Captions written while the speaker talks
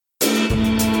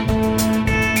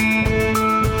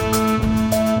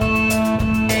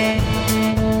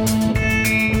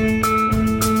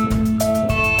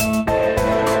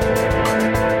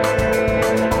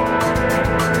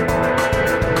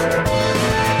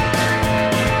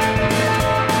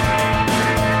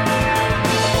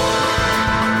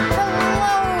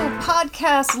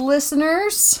podcast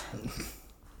listeners.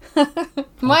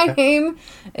 My name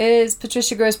is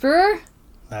Patricia Gross Brewer.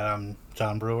 And I'm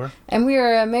John Brewer. And we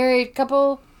are a married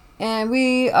couple, and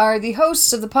we are the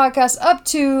hosts of the podcast Up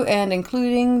to and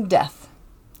Including Death.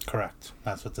 Correct.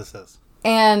 That's what this is.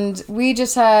 And we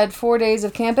just had 4 days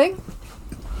of camping.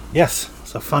 Yes.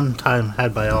 It's a fun time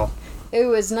had by all. It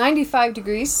was 95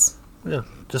 degrees. Yeah,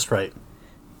 just right.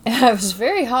 It was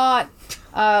very hot.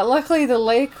 Luckily, the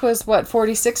lake was,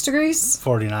 46 degrees?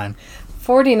 49.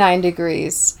 49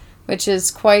 degrees, which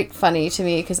is quite funny to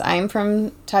me because I'm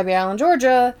from Tybee Island,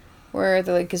 Georgia, where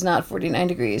the lake is not 49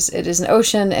 degrees. It is an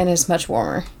ocean and is much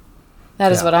warmer.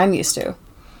 That is what I'm used to.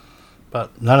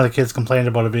 But none of the kids complained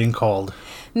about it being cold.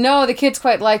 No, the kids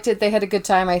quite liked it. They had a good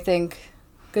time, I think.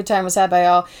 Good time was had by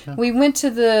all. Yeah. We went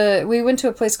to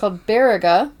a place called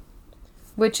Baraga,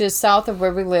 which is south of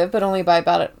where we live, but only by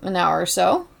about an hour or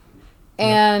so.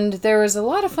 And there was a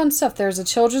lot of fun stuff. There was a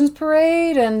children's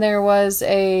parade, and there was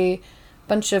a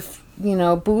bunch of,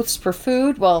 booths for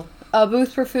food. Well, a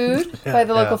booth for food by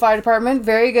the local fire department.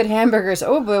 Very good hamburgers.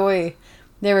 Oh, boy.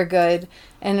 They were good.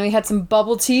 And we had some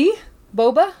bubble tea.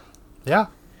 Boba. Yeah.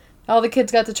 All the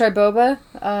kids got to try boba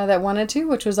that wanted to,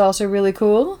 which was also really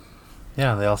cool.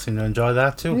 Yeah, they all seem to enjoy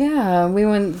that, too. Yeah.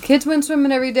 Kids went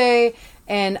swimming every day,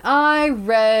 and I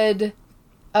read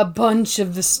a bunch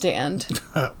of The Stand.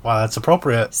 Wow, that's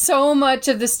appropriate. So much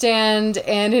of The Stand,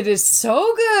 and it is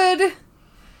so good,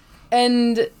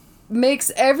 and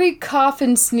makes every cough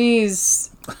and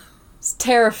sneeze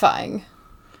terrifying.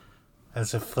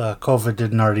 As if COVID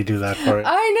didn't already do that for it.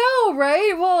 I know,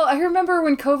 right? Well, I remember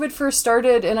when COVID first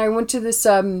started, and I went to this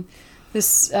talk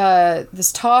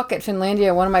at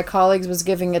Finlandia. One of my colleagues was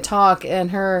giving a talk,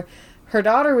 and her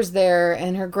daughter was there,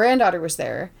 and her granddaughter was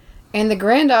there. And the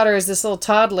granddaughter is this little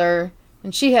toddler,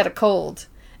 and she had a cold.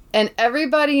 And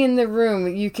everybody in the room,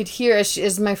 you could hear,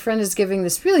 as my friend is giving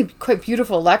this really quite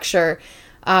beautiful lecture,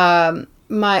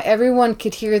 everyone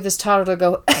could hear this toddler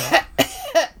go,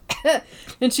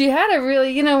 and she had a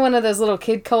really, one of those little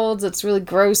kid colds that's really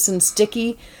gross and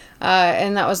sticky.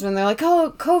 And that was when they're like,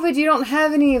 oh, COVID, you don't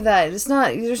have any of that.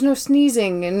 There's no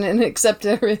sneezing, and except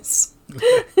there is.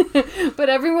 But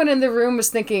everyone in the room was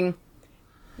thinking,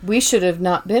 we should have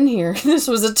not been here. This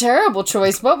was a terrible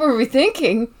choice. What were we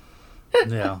thinking?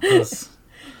 Yeah, there's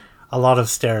a lot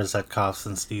of stares at coughs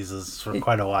and sneezes for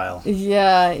quite a while.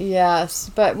 Yeah,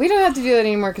 yes. But we don't have to do that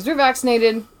anymore because we're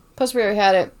vaccinated. Plus, we already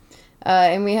had it.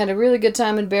 And we had a really good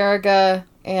time in Baraga.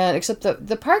 And except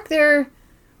the park there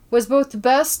was both the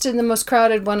best and the most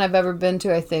crowded one I've ever been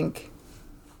to, I think.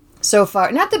 So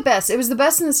far. Not the best. It was the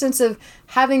best in the sense of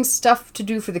having stuff to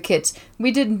do for the kids.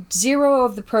 We did zero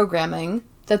of the programming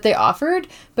that they offered,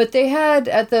 but they had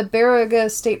at the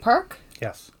Baraga State Park.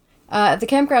 Yes. At the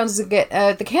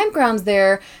campgrounds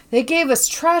there, they gave us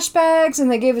trash bags,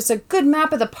 and they gave us a good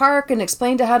map of the park and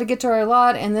explained how to get to our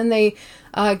lot, and then they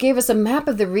gave us a map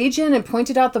of the region and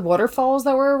pointed out the waterfalls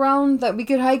that were around that we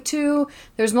could hike to.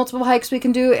 There's multiple hikes we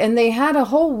can do, and they had a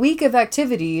whole week of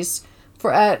activities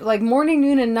at morning,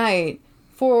 noon, and night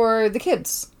for the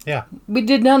kids. Yeah. We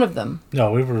did none of them.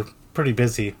 No, we were pretty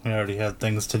busy. We already had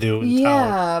things to do in town.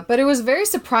 Yeah, but it was very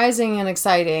surprising and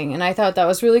exciting, and I thought that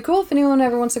was really cool. If anyone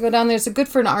ever wants to go down there, it's good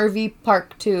for an RV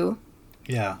park, too.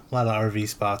 Yeah, a lot of RV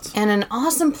spots. And an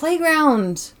awesome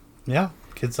playground. Yeah,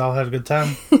 kids all had a good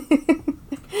time.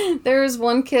 There was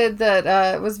one kid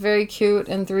that was very cute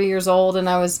and 3 years old, and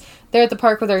I was there at the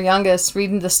park with our youngest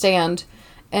reading The Stand,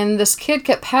 and this kid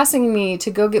kept passing me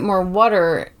to go get more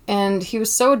water, and he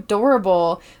was so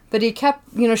adorable, but he kept,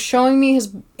 showing me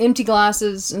his empty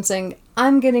glasses and saying,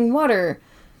 I'm getting water,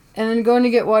 and then going to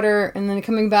get water, and then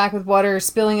coming back with water,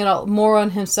 spilling it all more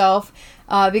on himself,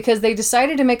 because they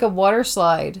decided to make a water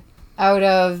slide out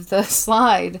of the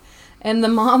slide. And the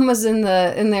mom was in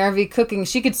the RV cooking.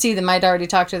 She could see them. I'd already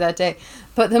talked to her that day.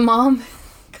 But the mom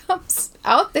comes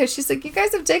out there. She's like, you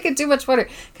guys have taken too much water.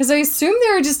 Because I assume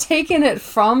they were just taking it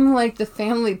from, the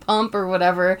family pump or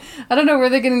whatever. I don't know where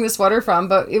they're getting this water from,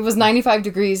 but it was 95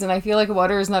 degrees, and I feel like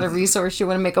water is not a resource you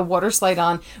want to make a water slide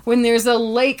on when there's a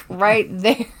lake right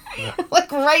there. Yeah.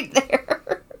 right there.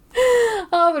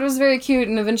 Oh, but it was very cute,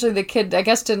 and eventually the kid, I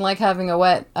guess, didn't like having a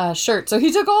wet shirt, so he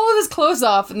took all of his clothes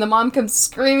off, and the mom comes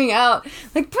screaming out,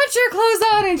 put your clothes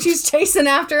on, and she's chasing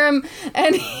after him,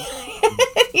 and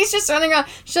he's just running out.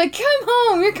 She's like, come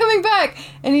home, you're coming back,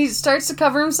 and he starts to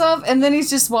cover himself, and then he's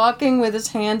just walking with his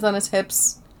hands on his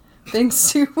hips, being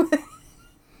stupid.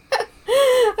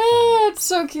 Oh, it's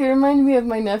so cute. It reminded me of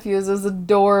my nephews. It was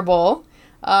adorable.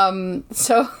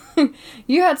 So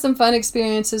you had some fun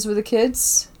experiences with the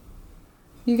kids.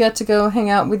 You got to go hang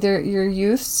out with your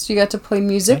youths. You got to play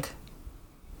music.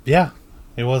 Yeah.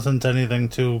 It wasn't anything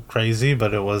too crazy,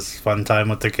 but it was fun time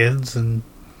with the kids, and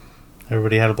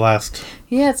everybody had a blast.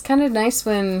 Yeah, it's kind of nice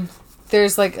when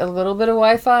there's like a little bit of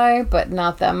Wi-Fi, but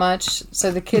not that much.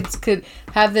 So the kids could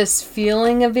have this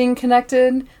feeling of being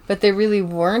connected, but they really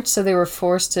weren't. So they were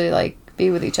forced to like be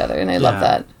with each other, and I love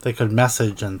that. They could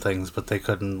message and things, but they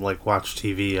couldn't like watch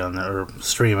TV on or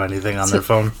stream anything on their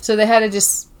phone. So they had to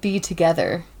just be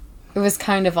together. It was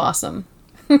kind of awesome.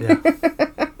 Yeah.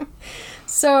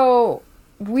 So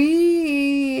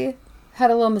we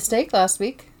had a little mistake last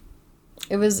week.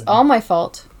 It was all my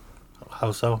fault.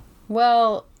 How so?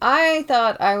 Well, I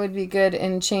thought I would be good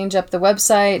and change up the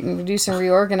website and do some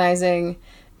reorganizing,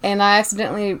 and I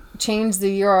accidentally changed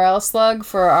the URL slug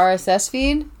for our RSS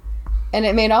feed, and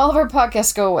it made all of our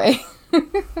podcasts go away.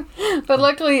 But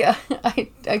luckily,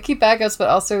 I keep backups, but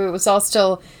also it was all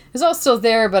still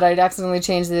there, but I'd accidentally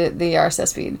changed the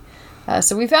RSS feed.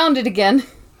 So we found it again.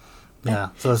 Yeah,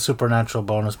 so the Supernatural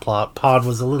bonus pod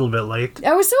was a little bit late.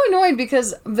 I was so annoyed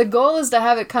because the goal is to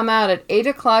have it come out at 8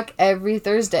 o'clock every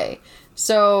Thursday.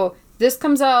 So this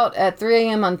comes out at 3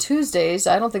 a.m. on Tuesdays.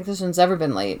 I don't think this one's ever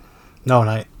been late. No.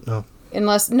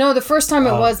 The first time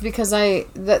it was because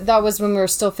that was when we were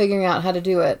still figuring out how to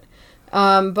do it.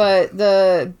 But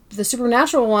the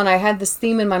Supernatural one, I had this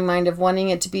theme in my mind of wanting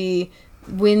it to be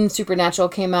when Supernatural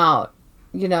came out.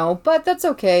 But that's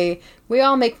okay. We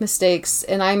all make mistakes,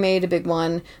 and I made a big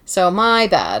one, so my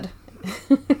bad.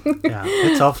 Yeah,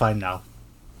 it's all fine now.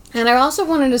 And I also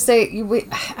wanted to say,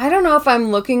 I don't know if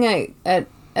I'm looking at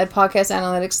podcast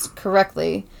analytics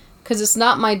correctly, because it's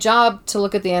not my job to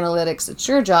look at the analytics. It's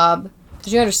your job,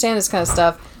 because you understand this kind of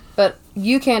stuff. But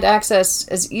you can't access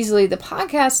as easily the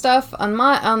podcast stuff on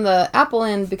the Apple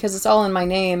end because it's all in my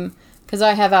name, because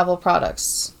I have Apple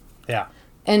products. Yeah.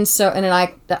 And so, and an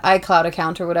iCloud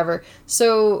account or whatever.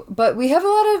 So, but we have a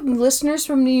lot of listeners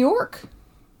from New York,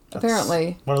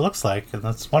 apparently. What it looks like, and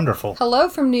that's wonderful. Hello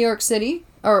from New York City.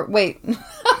 Or, wait.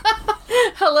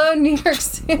 Hello, New York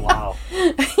City. Wow.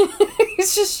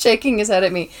 He's just shaking his head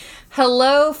at me.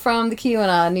 Hello from the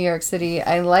Keweenaw, New York City.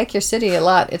 I like your city a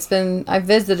lot. I've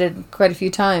visited quite a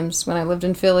few times when I lived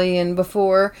in Philly and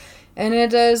before. And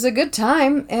it is a good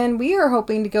time. And we are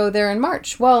hoping to go there in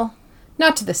March. Well,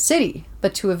 not to the city,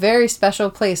 but to a very special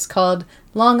place called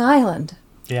Long Island.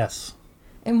 Yes.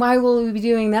 And why will we be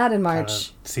doing that in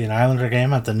March? See an Islander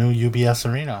game at the new UBS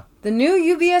Arena. The new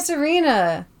UBS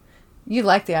Arena. You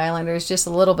like the Islanders just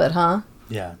a little bit, huh?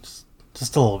 Yeah,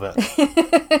 just a little bit.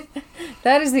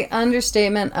 That is the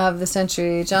understatement of the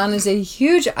century. John is a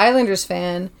huge Islanders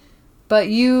fan, but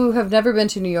you have never been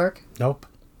to New York. Nope.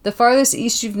 The farthest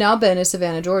east you've now been is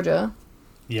Savannah, Georgia.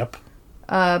 Yep.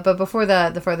 But before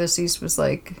that, the farthest east was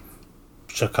like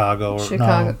Chicago.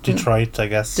 No, Detroit, I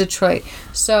guess. Detroit.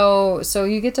 So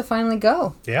you get to finally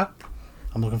go. Yeah.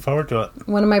 I'm looking forward to it.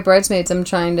 One of my bridesmaids, I'm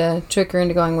trying to trick her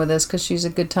into going with us because she's a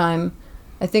good time.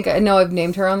 I know I've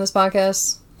named her on this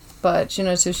podcast, but she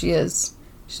knows who she is.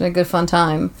 She's a good fun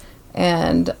time.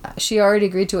 And she already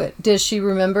agreed to it. Does she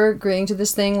remember agreeing to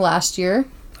this thing last year?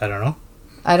 I don't know.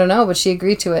 I don't know, but she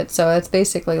agreed to it, so it's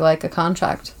basically like a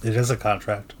contract. It is a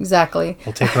contract. Exactly.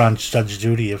 We'll take her on Judge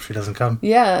Judy if she doesn't come.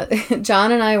 Yeah.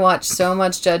 John and I watch so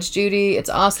much Judge Judy. It's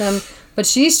awesome. But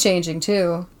she's changing,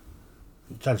 too.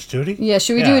 Judge Judy? Yeah,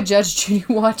 should we do a Judge Judy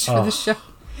watch for the show?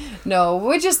 No,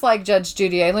 we just like Judge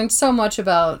Judy. I learned so much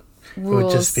about rules. It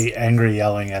would just be angry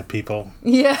yelling at people.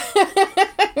 Yeah.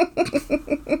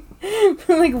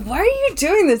 Like, why are you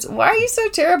doing this? Why are you so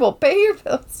terrible? Pay your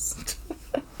bills.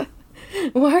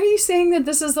 Why are you saying that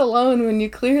this is a loan when you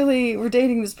clearly were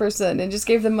dating this person and just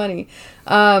gave them money?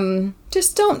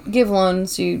 Just don't give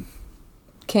loans you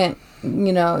can't,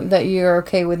 that you're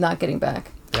okay with not getting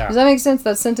back. Yeah. Does that make sense,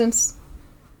 that sentence?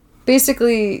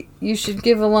 Basically, you should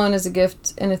give a loan as a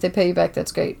gift, and if they pay you back,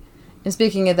 that's great. And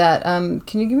speaking of that,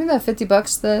 can you give me that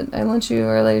 $50 that I lent you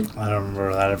earlier? I don't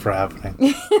remember that ever happening.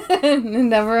 It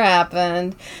never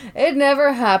happened. It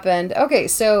never happened. Okay,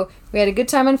 so we had a good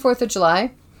time on 4th of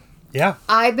July. Yeah.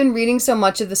 I've been reading so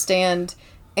much of The Stand,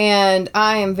 and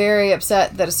I am very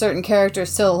upset that a certain character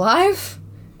is still alive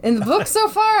in the book so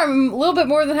far. I'm a little bit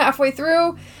more than halfway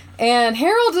through. And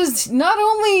Harold is not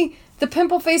only the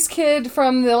pimple-faced kid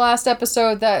from the last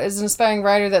episode that is an aspiring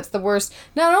writer that's the worst.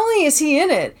 Not only is he in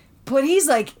it, but he's,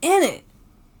 like, in it.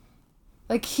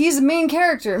 Like, he's a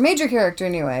major character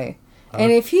anyway. And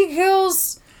if he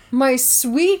kills my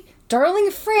sweet, darling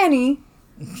Franny,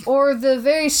 or the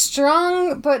very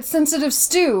strong but sensitive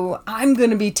Stu, I'm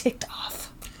going to be ticked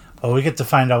off. Well, we get to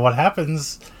find out what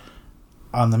happens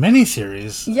on the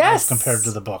miniseries as compared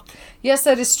to the book. Yes,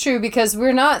 that is true, because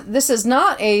this is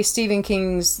not a Stephen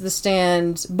King's The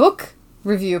Stand book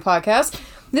review podcast.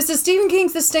 This is Stephen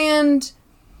King's The Stand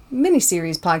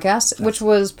miniseries podcast, which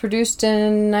was produced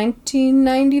in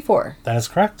 1994. That is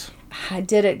correct. I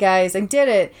did it, guys. I did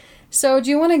it. So do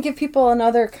you want to give people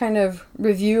another kind of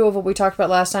review of what we talked about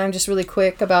last time, just really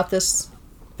quick about this?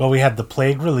 Well, we had The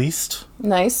Plague released.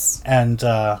 Nice. And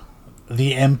the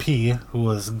MP who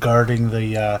was guarding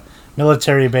the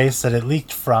military base that it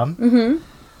leaked from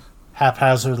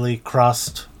haphazardly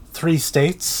crossed 3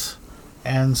 states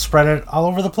and spread it all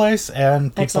over the place. And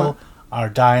people Excellent. are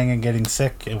dying and getting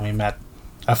sick. And we met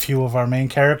a few of our main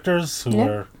characters who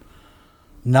were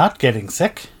not getting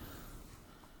sick.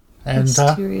 And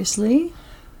mysteriously.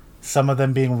 some of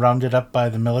them being rounded up by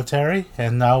the military.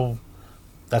 And now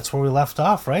that's where we left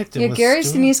off, right? Gary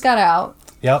Sinise got out.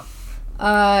 Yep.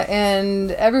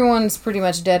 And everyone's pretty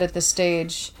much dead at this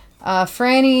stage.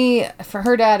 Franny, for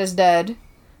her dad is dead.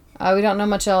 We don't know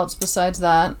much else besides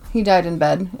that. He died in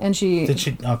bed, and she. Did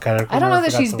she? Okay. I don't know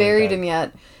that she's buried him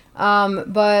yet.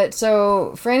 But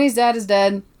so Franny's dad is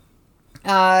dead,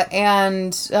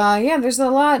 there's a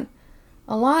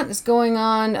lot is going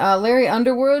on. Larry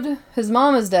Underwood, his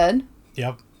mom is dead.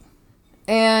 Yep.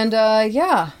 And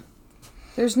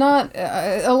there's not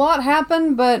a lot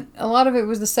happened, but a lot of it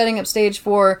was the setting up stage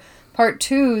for part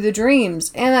 2, the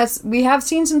dreams, and we have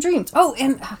seen some dreams. Oh,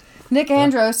 and Nick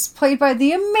Andros, played by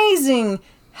the amazing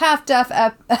half-deaf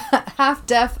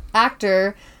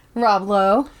actor Rob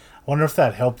Lowe. I wonder if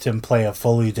that helped him play a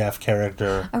fully deaf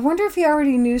character. I wonder if he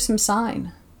already knew some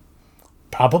sign.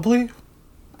 Probably.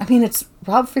 I mean, it's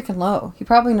Rob freaking Lowe. He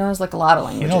probably knows like a lot of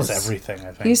languages. He knows everything,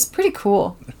 I think. He's pretty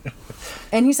cool.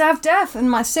 And he's half deaf in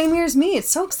my same year as me. It's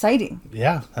so exciting.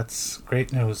 Yeah, that's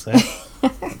great news there.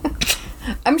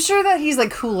 I'm sure that he's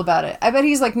like cool about it. I bet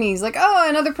he's like me. He's like, oh,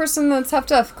 another person that's half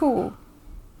deaf. Cool.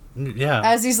 Yeah.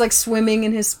 As he's like swimming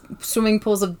in his swimming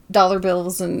pools of dollar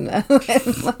bills and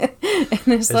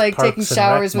it's like taking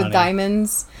showers with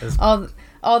diamonds.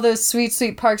 All those sweet,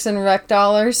 sweet Parks and Rec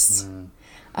dollars.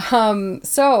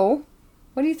 So,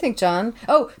 what do you think, John?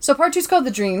 Oh, so part 2 is called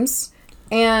The Dreams.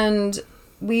 And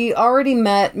we already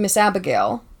met Miss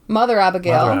Abigail, Mother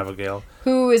Abigail,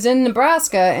 who is in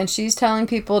Nebraska, and she's telling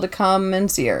people to come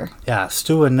and see her. Yeah,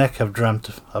 Stu and Nick have dreamt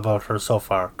about her so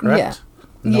far, correct?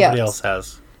 Yeah. Nobody else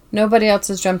has. Nobody else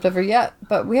has dreamt of her yet,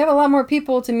 but we have a lot more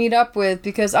people to meet up with,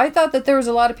 because I thought that there was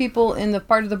a lot of people in the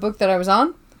part of the book that I was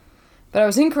on, but I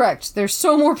was incorrect. There's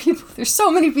so more people. There's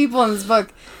so many people in this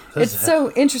book. It's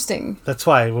so interesting. That's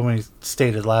why when we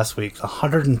stated last week,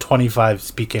 125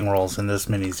 speaking roles in this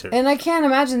miniseries. And I can't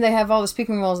imagine they have all the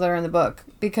speaking roles that are in the book,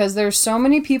 because there's so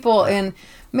many people. And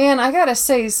man, I gotta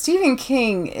say, Stephen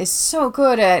King is so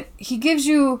good at, he gives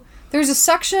you, there's a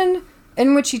section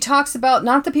in which he talks about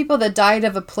not the people that died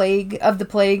of the plague,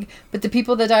 but the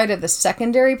people that died of the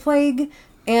secondary plague.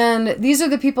 And these are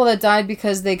the people that died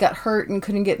because they got hurt and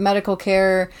couldn't get medical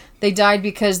care. They died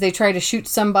because they tried to shoot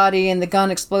somebody and the gun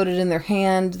exploded in their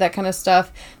hand, that kind of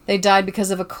stuff. They died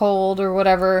because of a cold or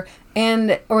whatever,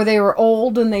 or they were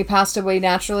old and they passed away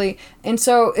naturally. And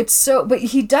so but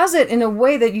he does it in a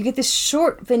way that you get this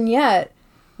short vignette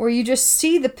where you just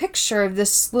see the picture of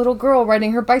this little girl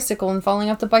riding her bicycle and falling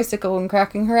off the bicycle and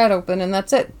cracking her head open, and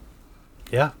that's it.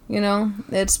 Yeah. You know,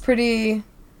 it's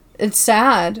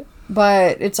sad.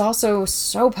 But it's also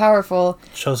so powerful.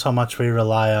 It shows how much we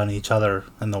rely on each other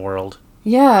in the world.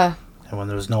 Yeah. And when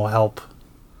there's no help,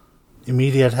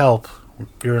 immediate help,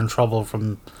 you're in trouble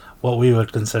from what we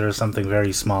would consider something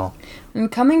very small. And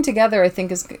coming together, I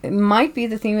think, might be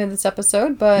the theme of this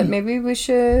episode, but maybe we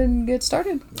should get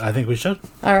started. I think we should.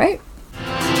 All right.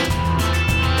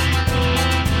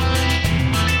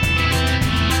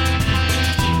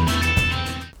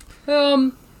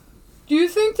 Do you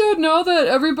think that now that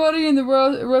everybody in the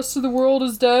rest of the world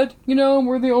is dead, you know, and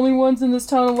we're the only ones in this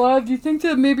town alive, do you think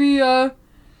that maybe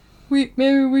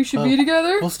we should be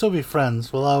together? We'll still be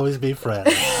friends. We'll always be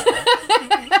friends.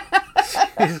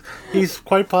 he's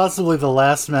quite possibly the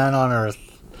last man on Earth.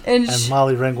 And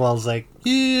Molly Ringwald's like,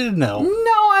 no.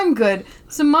 No, I'm good.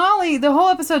 So Molly, the whole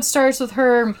episode starts with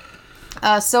her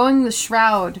sewing the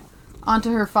shroud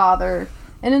onto her father.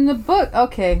 And in the book,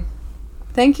 okay.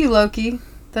 Thank you, Loki.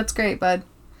 That's great, bud.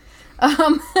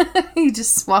 He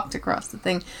just walked across the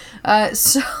thing.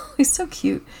 So he's so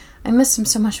cute. I missed him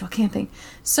so much while camping.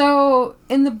 So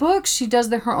in the book, she does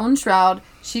her own shroud.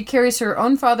 She carries her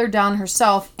own father down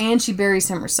herself, and she buries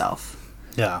him herself.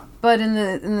 Yeah. But in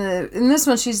this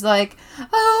one, she's like,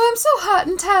 "Oh, I'm so hot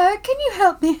and tired. Can you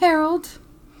help me, Harold?"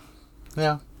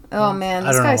 Yeah. Oh man,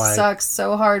 this guy sucks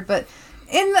so hard. But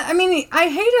I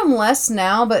hate him less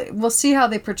now, but we'll see how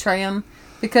they portray him.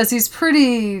 Because he's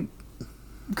pretty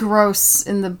gross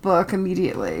in the book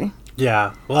immediately.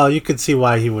 Yeah. Well, you could see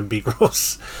why he would be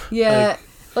gross. Yeah.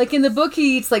 Like in the book,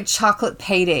 he eats like chocolate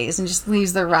paydays and just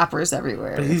leaves their wrappers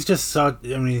everywhere. But he's just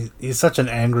he's such an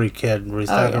angry kid where he's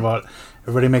talking about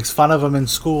everybody makes fun of him in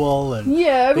school and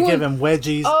they give him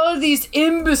wedgies. All these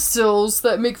imbeciles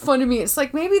that make fun of me. It's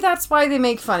like, maybe that's why they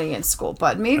make fun of you in school,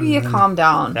 but maybe you calm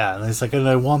down. Yeah, and he's like, and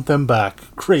I want them back.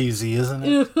 Crazy, isn't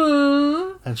it?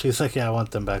 Mm-hmm. And she's like, yeah, I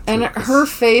want them back too. And her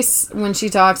face when she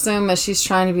talks to him as she's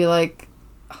trying to be like,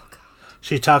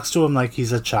 she talks to him like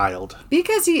he's a child.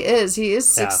 Because he is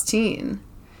 16. Yeah.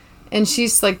 And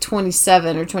she's like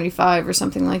 27 or 25 or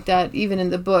something like that, even in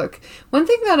the book. One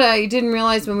thing that I didn't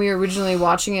realize when we were originally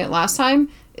watching it last time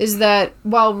is that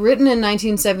while written in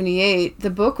 1978, the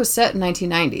book was set in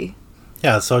 1990.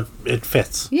 Yeah, so it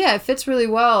fits. Yeah, it fits really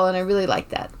well, and I really like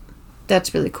that.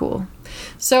 That's really cool.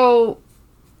 So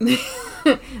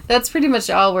that's pretty much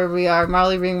all where we are.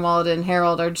 Marley Ringwald and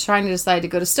Harold are trying to decide to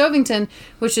go to Stovington,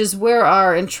 which is where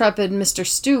our intrepid Mr.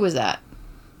 Stew was at.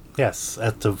 Yes,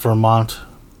 at the Vermont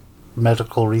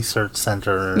Medical Research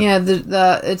Center. Yeah,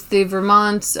 it's the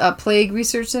Vermont Plague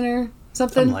Research Center,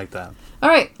 something like that. All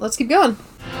right, let's keep going.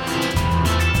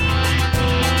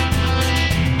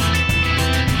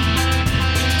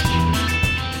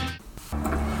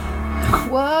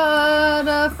 What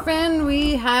a friend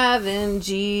we have in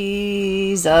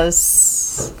Jesus.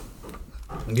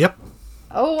 Yep.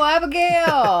 Oh,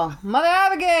 Abigail, Mother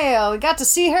Abigail, we got to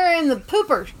see her in the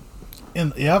pooper.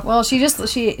 Yep. Well, she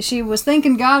was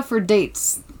thanking God for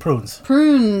dates.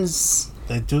 Prunes.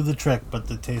 They do the trick, but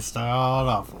they taste all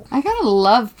awful. I gotta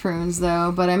love prunes,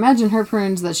 though, but I imagine her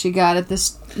prunes that she got at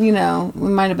this, we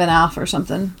might have been off or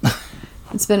something.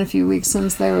 It's been a few weeks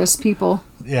since there was people.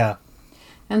 Yeah.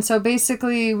 And so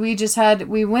basically, we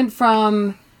went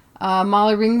from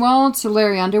Molly Ringwald to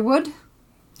Larry Underwood.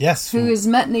 Yes. Who has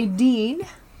met Nadine.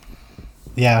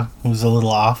 Yeah, who's a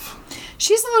little off.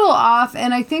 She's a little off,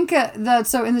 and I think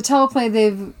so in the teleplay,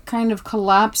 they've kind of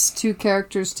collapsed two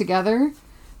characters together.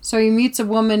 So he meets a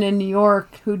woman in New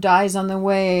York who dies on the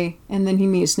way, and then he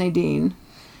meets Nadine.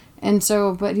 And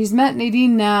so, but he's met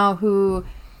Nadine now,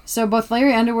 so both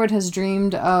Larry Underwood has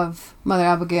dreamed of Mother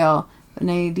Abigail, but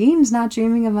Nadine's not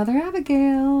dreaming of Mother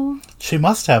Abigail. She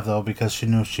must have, though, because she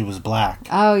knew she was black.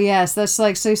 Oh, yes. That's so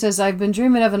he says, I've been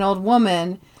dreaming of an old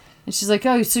woman. And she's like,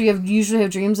 oh, so you usually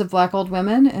have dreams of black old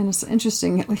women? And it's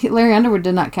interesting. Larry Underwood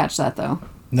did not catch that, though.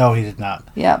 No, he did not.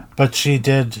 Yeah. But she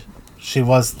did. She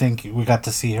was thinking, we got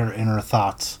to see her inner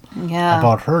thoughts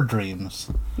about her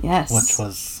dreams. Yes. Which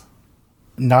was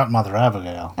not Mother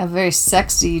Abigail. A very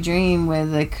sexy dream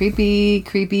with a creepy,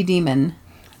 creepy demon.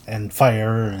 And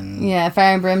fire and... Yeah,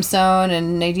 fire and brimstone,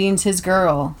 and Nadine's his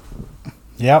girl.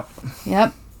 Yep.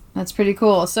 That's pretty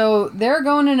cool. So they're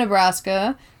going to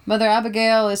Nebraska. Mother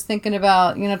Abigail is thinking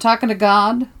about, talking to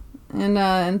God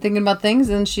and thinking about things,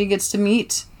 and she gets to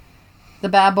meet the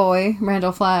bad boy,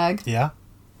 Randall Flagg. Yeah.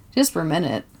 Just for a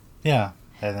minute. Yeah.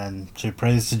 And then she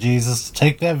prays to Jesus to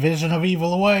take that vision of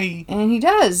evil away. And he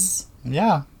does.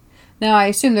 Yeah. Now, I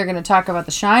assume they're going to talk about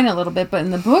the shine a little bit, but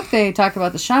in the book they talk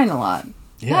about the shine a lot.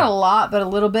 Yeah. Not a lot, but a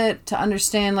little bit to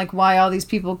understand why all these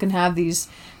people can have these.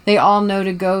 They all know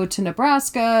to go to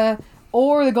Nebraska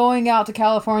or they're going out to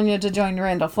California to join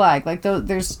Randall Flagg.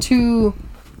 There's two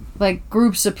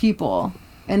groups of people.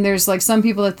 And there's some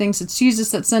people that thinks it's Jesus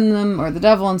that sent them or the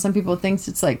devil, and some people thinks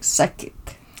it's psychic.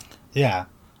 Yeah.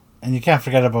 And you can't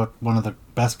forget about one of the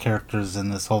best characters in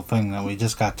this whole thing that we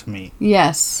just got to meet.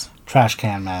 Yes. Trash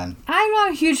Can Man. I'm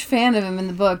not a huge fan of him in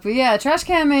the book, but yeah, Trash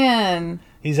Can Man.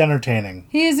 He's entertaining.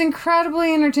 He is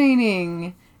incredibly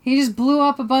entertaining. He just blew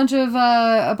up a bunch of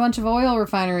oil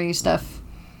refinery stuff.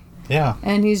 Yeah.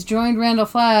 And he's joined Randall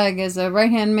Flagg as a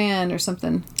right-hand man or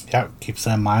something. Yeah, keep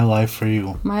saying my life for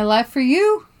you. My life for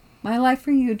you? My life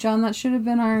for you, John. That should have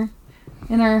been our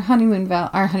honeymoon vows,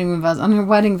 on our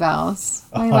wedding vows.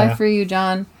 My life for you,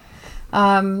 John.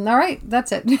 All right,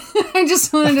 that's it. I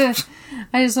just wanted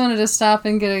to stop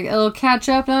and get a little catch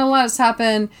up. Not a lot has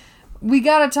happened. We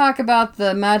got to talk about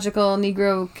the magical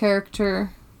Negro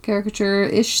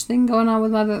caricature-ish thing going on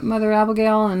with Mother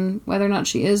Abigail and whether or not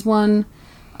she is one.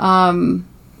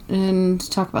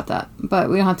 And talk about that. But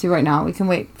we don't have to right now. We can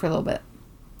wait for a little bit.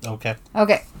 Okay.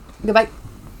 Okay. Goodbye.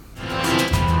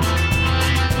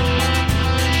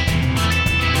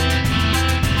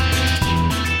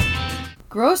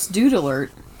 Gross dude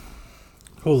alert.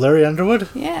 Oh, Larry Underwood?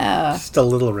 Yeah. Just a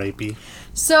little rapey.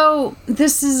 So,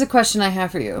 this is a question I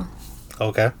have for you.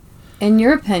 Okay. In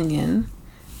your opinion,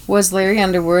 was Larry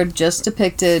Underwood just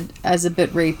depicted as a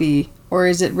bit rapey, or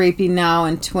is it rapey now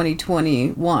in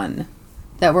 2021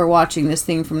 that we're watching this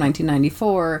thing from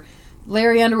 1994?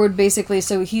 Larry Underwood basically,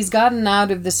 so he's gotten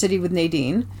out of the city with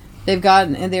Nadine.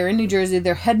 They're in New Jersey.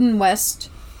 They're heading west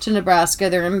to Nebraska.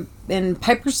 They're in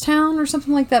Piperstown or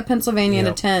something like that, Pennsylvania, in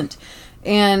a tent.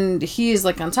 And he's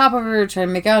like on top of her trying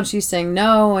to make out, and she's saying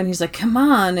no, and he's like, come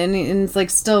on, and it's like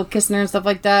still kissing her and stuff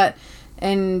like that.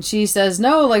 And she says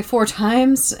no like 4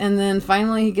 times, and then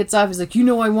finally he gets off. He's like,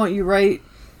 I want you, right?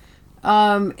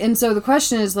 And so the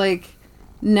question is, like,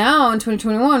 now in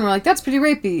 2021, we're like, that's pretty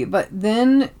rapey. But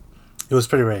then... It was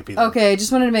pretty rapey, though. Okay, I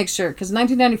just wanted to make sure, because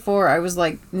 1994, I was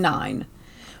like 9.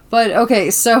 But, okay,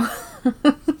 so... I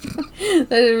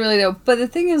didn't really know. But the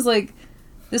thing is, like,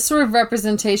 this sort of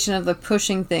representation of the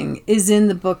pushing thing is in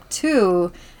the book,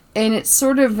 too. And it's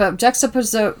sort of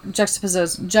juxtaposed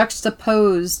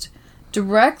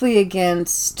directly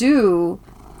against Stu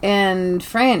and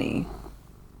Franny.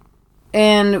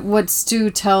 And what Stu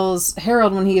tells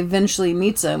Harold when he eventually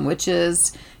meets him, which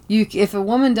is, if a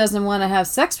woman doesn't want to have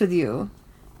sex with you,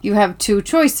 you have 2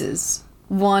 choices.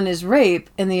 One is rape,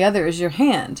 and the other is your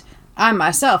hand. I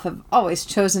myself have always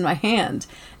chosen my hand.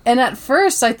 And at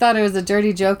first, I thought it was a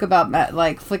dirty joke about,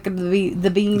 like, flicking the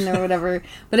bean or whatever.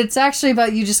 But it's actually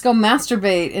about you just go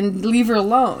masturbate and leave her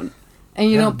alone. And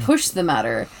you don't push them at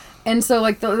her. And so,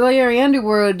 like, the Larry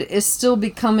Underwood is still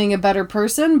becoming a better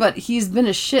person, but he's been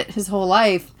a shit his whole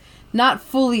life. Not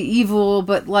fully evil,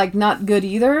 but, like, not good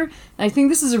either. And I think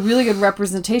this is a really good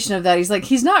representation of that. He's like,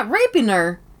 he's not raping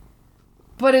her,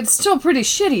 but it's still pretty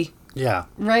shitty. Yeah.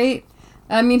 Right?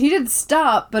 I mean, he did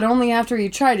stop, but only after he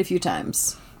tried a few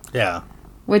times. Yeah.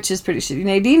 Which is pretty shitty.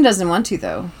 Nadine doesn't want to,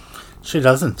 though. She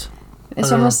doesn't.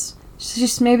 It's almost...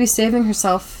 She's maybe saving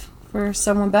herself for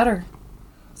someone better.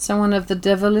 Someone of the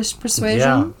devilish persuasion.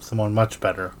 Yeah, someone much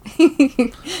better.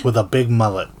 With a big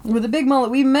mullet. With a big mullet.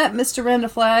 We met Mr. Randa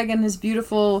Flagg and his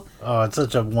beautiful... Oh, it's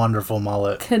such a wonderful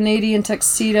mullet. Canadian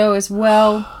tuxedo as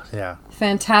well. Yeah.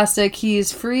 Fantastic.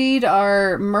 He's freed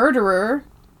our murderer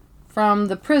from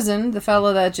the prison, the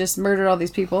fellow that just murdered all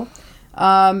these people.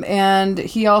 And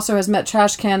he also has met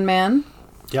Trash Can Man.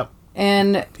 Yep.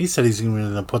 And he said he's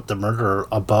going to put the murderer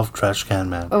above Trash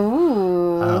Can Man.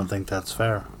 Oh. I don't think that's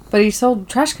fair. But he told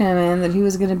Trash Can Man that he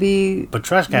was going to be But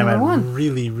Trash Can Man one.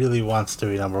 really, really wants to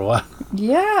be number 1.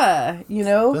 Yeah, you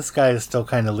know. This guy is still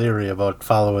kind of leery about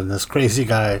following this crazy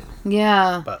guy.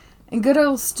 Yeah. But and good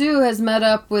old Stu has met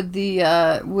up with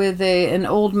an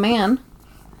old man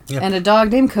and a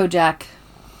dog named Kojak.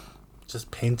 Just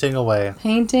painting away.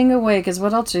 Painting away, because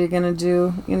what else are you going to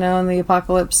do, in the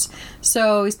apocalypse?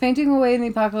 So he's painting away in the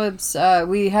apocalypse.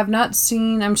 We have not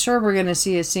seen, I'm sure we're going to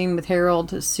see a scene with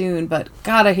Harold soon, but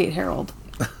God, I hate Harold.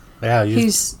 Yeah,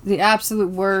 he's the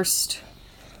absolute worst.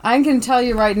 I can tell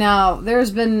you right now,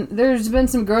 there's been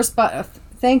some gross...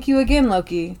 Thank you again,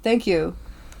 Loki. Thank you.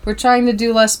 We're trying to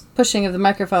do less pushing of the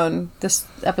microphone this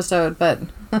episode, but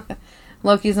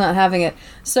Loki's not having it.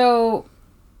 So...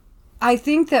 I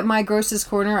think that my grossest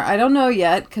corner, I don't know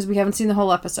yet, because we haven't seen the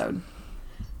whole episode.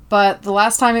 But the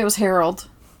last time it was Harold.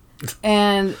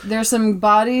 And there's some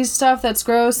body stuff that's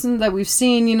gross and that we've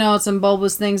seen, some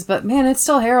bulbous things. But man, it's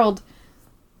still Harold.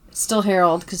 It's still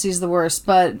Harold, because he's the worst.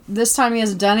 But this time he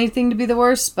hasn't done anything to be the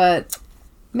worst, but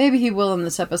maybe he will in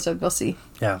this episode. We'll see.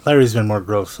 Yeah, Larry's been more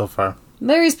gross so far.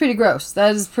 Larry's pretty gross.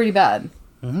 That is pretty bad.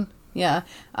 Mm-hmm. Yeah.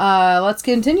 Let's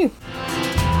continue.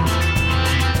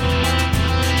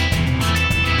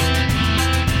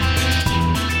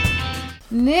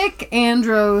 Nick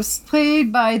Andros,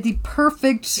 played by the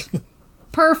perfect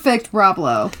Rob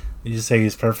Lowe. You just say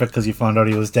he's perfect because you found out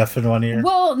he was deaf in one ear?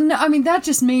 Well, no, I mean, that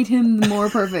just made him more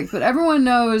perfect. But everyone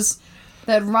knows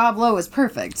that Rob Lowe is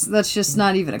perfect. That's just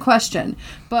not even a question.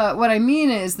 But what I mean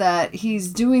is that he's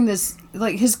doing this,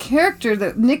 like, his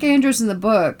character, Nick Andros in the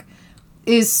book,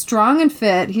 is strong and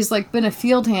fit. He's, like, been a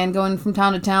field hand going from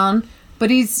town to town. But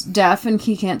he's deaf and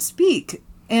he can't speak.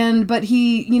 But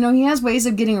he, he has ways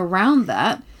of getting around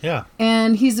that. Yeah.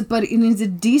 And he's a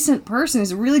decent person.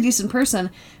 He's a really decent person.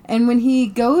 And when he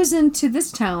goes into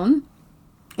this town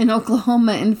in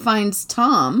Oklahoma and finds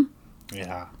Tom.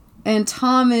 Yeah. And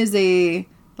Tom is a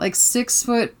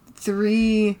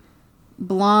 6'3"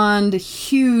 blonde,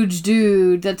 huge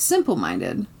dude that's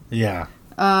simple-minded. Yeah.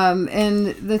 And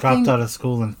the dropped out of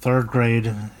school in 3rd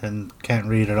grade and can't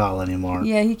read at all anymore.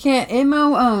 Yeah, he can't.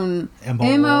 M-O-O-N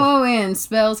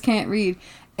spells can't read.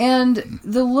 And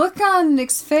the look on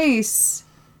Nick's face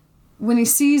when he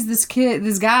sees this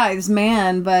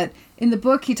man, but in the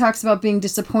book he talks about being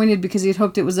disappointed because he had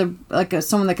hoped it was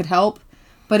someone that could help,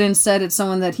 but instead it's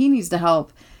someone that he needs to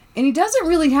help. And he doesn't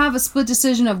really have a split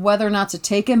decision of whether or not to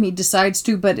take him. He decides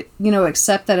to, but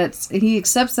accepts that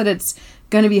it's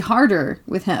going to be harder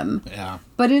with him. Yeah.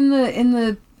 But in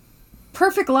the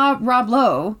perfect Rob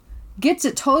Lowe, gets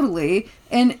it totally,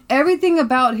 and everything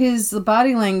about his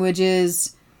body language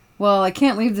is, well, I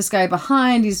can't leave this guy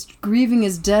behind. He's grieving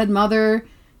his dead mother,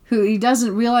 who he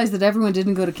doesn't realize that everyone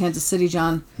didn't go to Kansas City,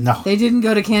 John. No. They didn't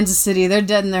go to Kansas City. They're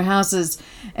dead in their houses.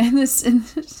 And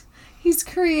he's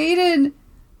created,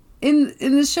 in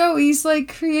the show, he's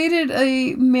like created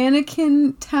a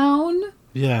mannequin town.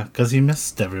 Yeah, because he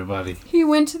missed everybody. He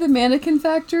went to the mannequin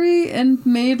factory and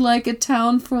made like a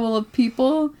town full of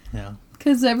people. Yeah.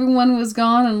 Because everyone was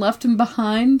gone and left him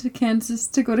behind to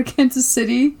go to Kansas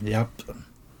City. Yep.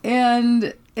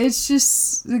 And it's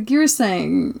just, like you were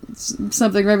saying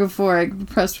something right before I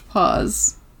pressed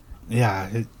pause.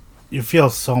 Yeah, you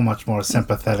feel so much more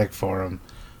sympathetic for him.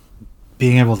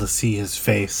 Being able to see his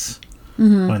face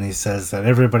when he says that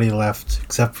everybody left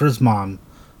except for his mom,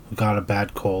 who got a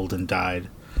bad cold and died.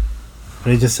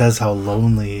 But he just says how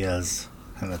lonely he is.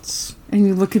 And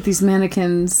you look at these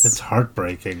mannequins. It's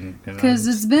heartbreaking. Because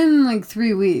it's been like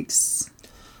 3 weeks.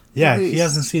 Yeah, he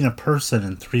hasn't seen a person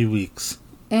in 3 weeks.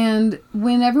 And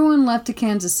when everyone left to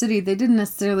Kansas City, they didn't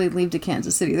necessarily leave to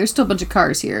Kansas City. There's still a bunch of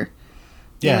cars here.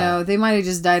 Yeah. You know, they might have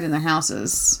just died in their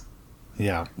houses.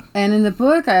 Yeah. And in the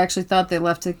book, I actually thought they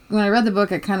left to... When I read the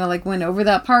book, I kind of like went over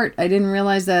that part. I didn't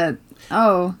realize that,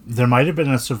 there might have been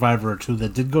a survivor or two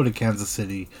that did go to Kansas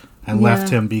City and left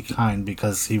him behind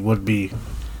because he would be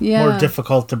more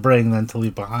difficult to bring than to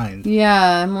leave behind.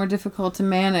 Yeah, more difficult to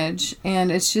manage.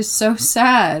 And it's just so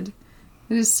sad.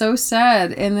 It is so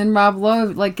sad. And then Rob Lowe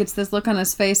like gets this look on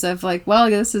his face of like, well,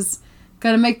 this is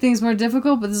going to make things more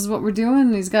difficult, but this is what we're doing.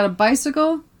 And he's got a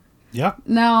bicycle. Yep.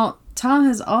 Now, Tom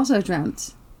has also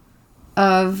dreamt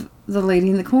of the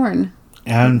Lady in the Corn.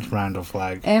 And Randall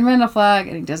Flagg. And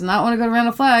he does not want to go to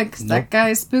Randall Flagg because that guy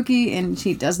is spooky and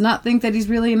he does not think that he's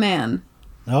really a man.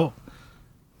 Nope.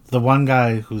 The one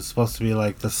guy who's supposed to be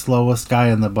like the slowest guy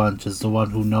in the bunch is the one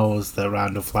who knows that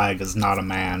Randall Flagg is not a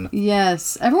man.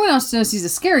 Yes. Everyone else knows he's a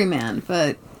scary man,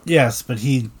 but... Yes, but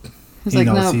he knows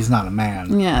nope. He's not a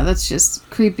man. Yeah, that's just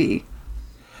creepy.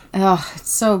 Oh,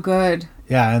 it's so good.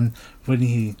 Yeah, and when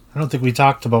I don't think we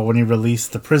talked about when he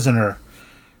released The Prisoner,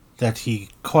 that he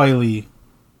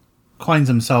coins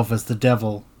himself as the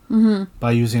devil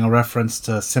by using a reference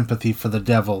to Sympathy for the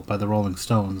Devil by the Rolling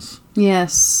Stones.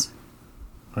 Yes.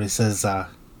 Where he says,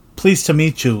 pleased to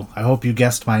meet you, I hope you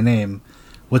guessed my name,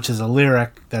 which is a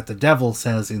lyric that the devil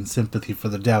says in Sympathy for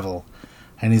the Devil.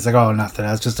 And he's like, oh, nothing,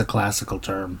 that's just a classical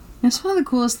term. That's one of the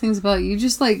coolest things about you.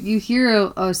 Just like you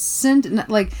hear a sentence,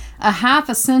 like a half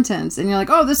a sentence, and you're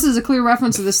like, oh, this is a clear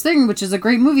reference to this thing, which is a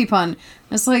great movie pun.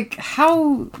 It's like,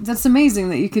 that's amazing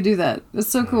that you could do that. It's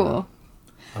so cool.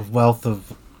 A wealth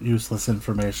of useless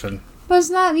information. But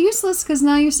it's not useless because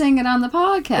now you're saying it on the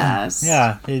podcast.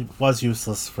 Yeah, it was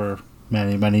useless for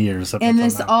many, many years. And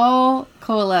this all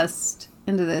coalesced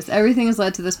into this. Everything has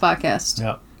led to this podcast.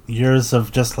 Yep. Years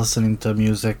of just listening to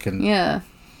music and... Yeah.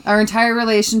 Our entire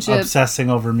relationship. Obsessing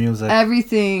over music.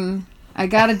 Everything. I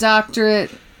got a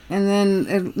doctorate. And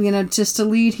then, just to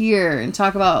lead here and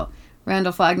talk about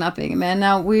Randall Flagg not being a man.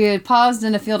 Now, we had paused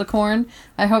in a field of corn.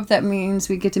 I hope that means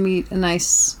we get to meet a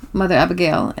nice Mother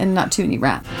Abigail and not too many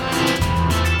rats.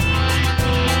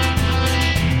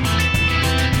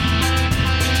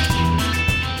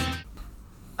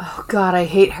 Oh, God, I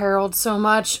hate Harold so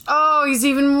much. Oh, he's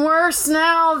even worse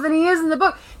now than he is in the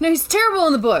book. No, he's terrible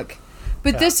in the book.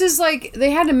 But this is like,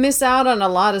 they had to miss out on a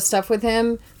lot of stuff with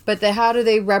him. But how do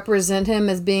they represent him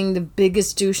as being the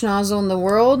biggest douche nozzle in the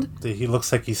world? He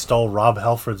looks like he stole Rob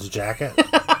Halford's jacket.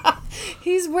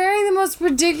 He's wearing the most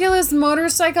ridiculous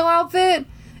motorcycle outfit.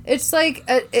 It's like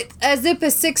as if a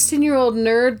 16-year-old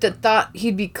nerd that thought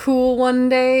he'd be cool one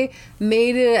day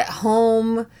made it at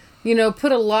home.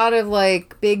 Put a lot of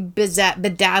like big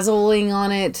bedazzling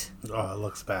on it. Oh, it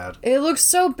looks bad. It looks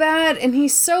so bad, and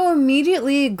he's so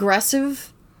immediately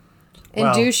aggressive and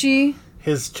douchey.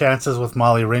 His chances with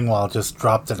Molly Ringwald just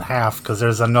dropped in half because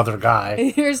there's another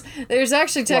guy. There's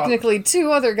actually technically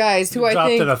two other guys who I think...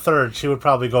 dropped in a third. She would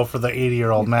probably go for the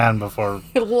 80-year-old man before...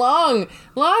 long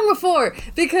before.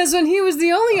 Because when he was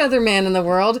the only other man in the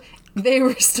world, they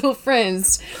were still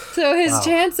friends. So his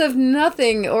chance of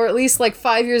nothing, or at least like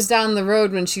 5 years down the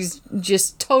road when she's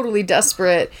just totally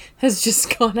desperate, has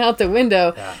just gone out the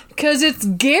window. Because it's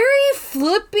Gary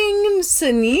flipping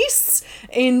Sinise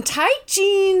in tight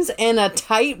jeans and a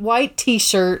tight white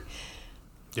t-shirt.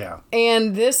 Yeah.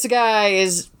 And this guy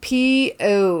is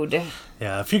P.O.'d.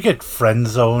 Yeah, if you get friend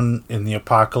zone in the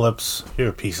apocalypse, you're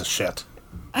a piece of shit.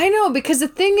 I know, because the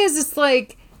thing is, it's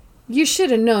like... You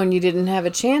should have known you didn't have a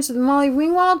chance with Molly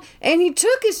Ringwald, and he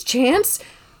took his chance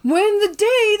when the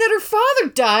day that her father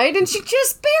died, and she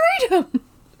just buried him.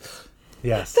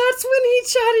 Yes. That's when he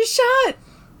shot his shot.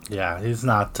 Yeah, he's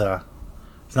not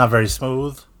very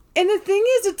smooth. And the thing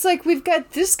is, it's like we've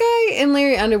got this guy and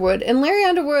Larry Underwood, and Larry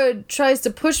Underwood tries to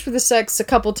push for the sex a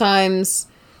couple times,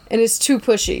 and is too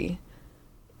pushy.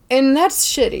 And that's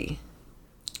shitty.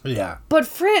 Yeah. But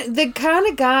the kind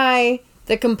of guy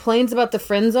that complains about the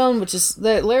friend zone, which is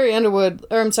that Larry Underwood,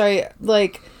 or I'm sorry,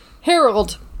 like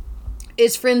Harold,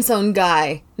 is friend zone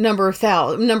guy number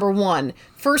one.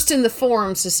 First in the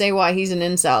forums to say why he's an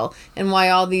incel and why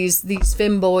all these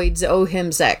femboids owe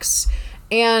him sex.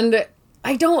 And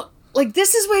I don't, like,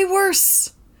 this is way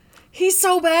worse. He's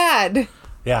so bad.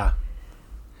 Yeah.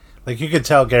 Like, you could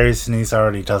tell Gary Sinise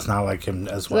already does not like him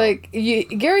as well. Like,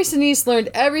 Gary Sinise learned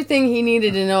everything he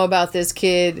needed to know about this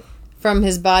kid from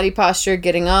his body posture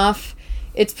getting off.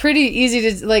 It's pretty easy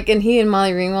to, like, and he and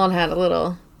Molly Ringwald had a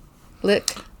little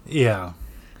lick. Yeah.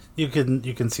 You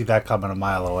can see that coming a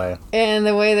mile away. And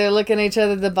the way they're looking at each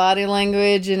other, the body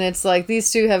language, and it's like,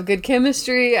 these two have good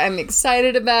chemistry. I'm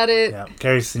excited about it. Yeah,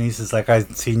 Gary Sinise is like,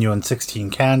 I've seen you in 16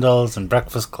 Candles and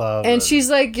Breakfast Club. And she's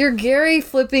like, you're Gary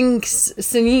flipping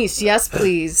Sinise, yes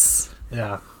please.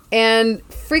 Yeah. And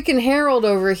freaking Harold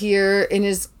over here in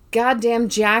his goddamn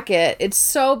jacket. It's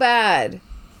so bad.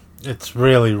 It's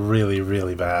really, really,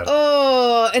 really bad.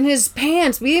 Oh, and his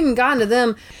pants. We haven't gotten to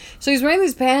them. So he's wearing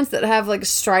these pants that have, like,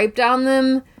 stripe down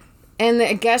them. And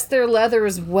I guess they're leather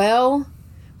as well.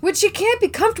 Which you can't be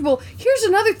comfortable. Here's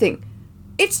another thing.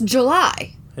 It's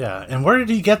July. Yeah, and where did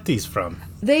he get these from?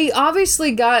 They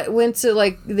obviously got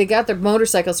their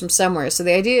motorcycles from somewhere. So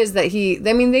the idea is that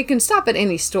they can stop at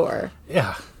any store.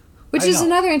 Yeah. Which is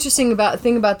another interesting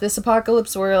thing about this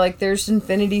apocalypse where, like, there's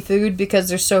infinity food because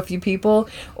there's so few people.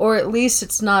 Or at least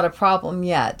it's not a problem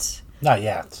yet. Not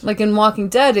yet. Like in Walking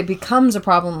Dead, it becomes a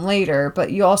problem later,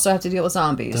 but you also have to deal with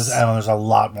zombies. There's a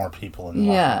lot more people in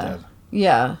Walking Dead.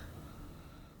 Yeah.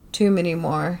 Too many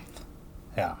more.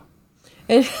 Yeah.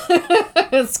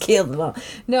 Let's kill them all.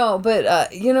 No,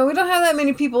 but, we don't have that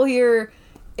many people here.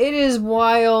 It is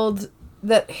wild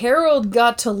that Harold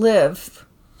got to live.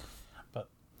 But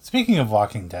speaking of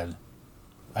Walking Dead,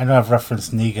 I know I've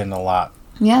referenced Negan a lot.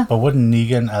 Yeah. But wouldn't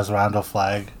Negan as Randall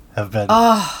Flagg have been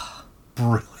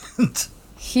brilliant?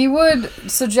 He would.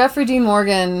 So Jeffrey Dean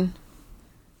Morgan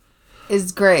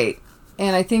is great.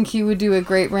 And I think he would do a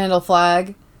great Randall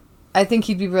Flagg. I think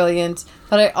he'd be brilliant.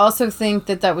 But I also think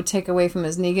that would take away from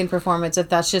his Negan performance if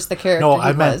that's just the character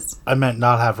I meant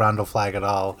not have Randall Flagg at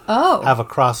all. Oh. Have a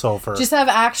crossover. Just have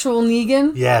actual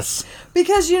Negan? Yes.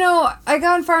 Because, I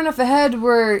got far enough ahead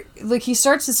where, like, he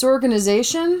starts this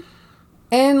organization,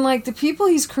 and, like, the people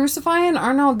he's crucifying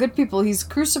aren't all good people. He's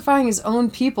crucifying his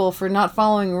own people for not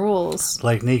following rules.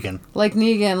 Like Negan.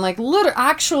 Like,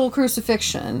 actual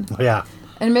crucifixion. Yeah.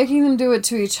 And making them do it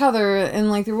to each other,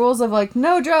 and, like, the rules of, like,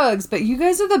 no drugs, but you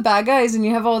guys are the bad guys, and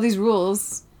you have all these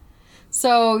rules.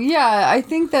 So, yeah, I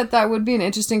think that would be an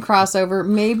interesting crossover.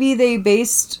 Maybe they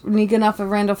based Negan off of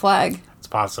Randall Flagg. It's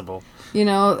possible.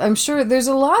 I'm sure there's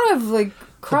a lot of, like,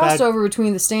 crossover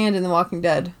between The Stand and The Walking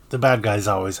Dead. The bad guys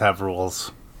always have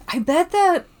rules. I bet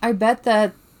that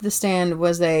The Stand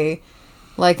was an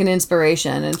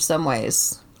inspiration in some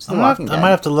ways to The Walking Dead. I might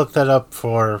have to look that up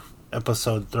for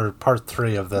episode or part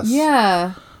 3 of this.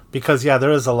 Yeah. Because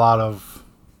there is a lot of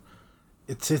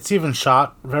it's even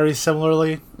shot very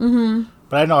similarly. Mm-hmm.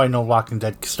 But I know Walking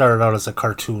Dead started out as a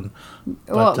cartoon.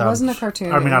 Well, it wasn't a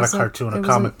cartoon. I mean, not a cartoon, a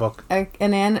comic book. A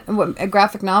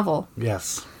graphic novel.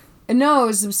 Yes. No, it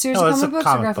was a series of comic books.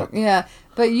 Comic book. Yeah,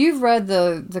 but you've read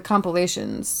the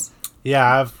compilations.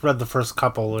 Yeah, I've read the first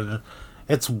couple, and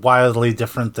it's wildly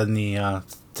different than the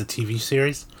TV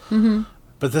series. Mm-hmm.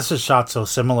 But this is shot so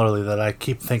similarly that I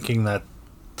keep thinking that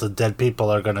the dead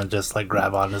people are going to just, like,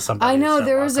 grab onto somebody. I know,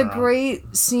 there was a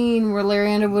great scene where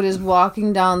Larry Underwood is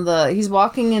walking he's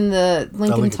walking in the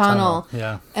Lincoln Tunnel.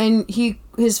 Yeah. And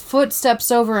his foot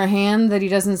steps over a hand that he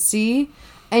doesn't see,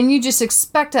 and you just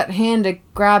expect that hand to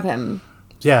grab him.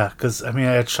 Yeah, because, I mean,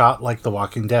 it's shot like The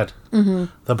Walking Dead.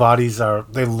 Mm-hmm. The bodies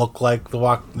they look like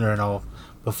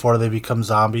before they become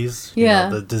zombies. Yeah.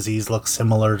 The disease looks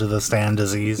similar to the Stand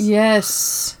disease.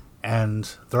 Yes. And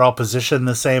they're all positioned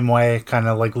the same way, kind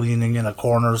of like leaning in a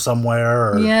corner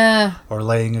somewhere or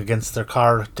laying against their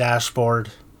car dashboard.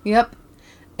 Yep.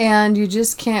 And you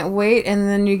just can't wait, and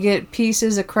then you get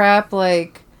pieces of crap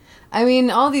like... I mean,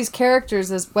 all these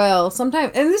characters as well.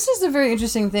 Sometimes... And this is a very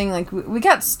interesting thing. Like, we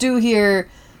got Stu here.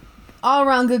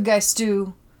 All-around good guy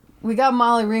Stu. We got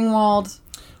Molly Ringwald.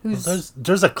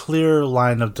 There's a clear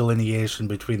line of delineation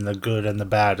between the good and the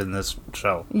bad in this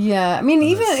show. Yeah, I mean,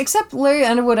 except Larry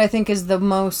Underwood, I think, is the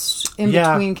most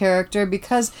in-between character,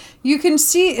 because you can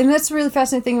see, and that's a really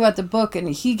fascinating thing about the book, and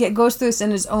he goes through this in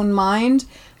his own mind,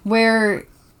 where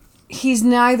he's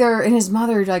neither, and his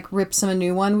mother like rips him a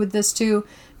new one with this too,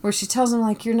 where she tells him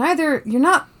like, you're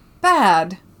not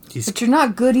bad, but you're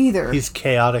not good either. He's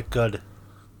chaotic good.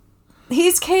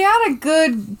 He's chaotic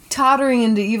good, tottering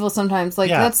into evil sometimes. Like,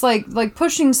 that's like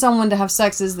pushing someone to have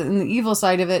sex is the evil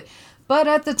side of it. But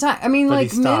at the time, I mean, But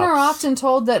like, he men are stops. often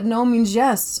told that no means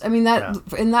yes. I mean,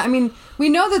 I mean, we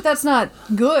know that that's not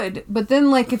good. But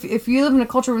then, like, if you live in a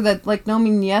culture where that, like, no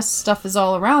mean yes stuff is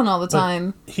all around all the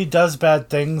time. He does bad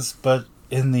things, but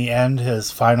in the end,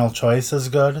 his final choice is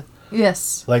good.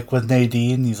 Yes. Like with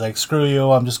Nadine, he's like, screw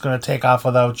you, I'm just going to take off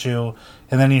without you.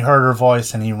 And then he heard her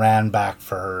voice and he ran back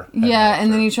for her. Yeah,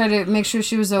 and then he tried to make sure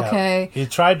she was okay. Yeah. He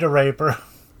tried to rape her.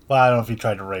 Well, I don't know if he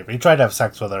tried to rape her. He tried to have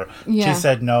sex with her. Yeah. She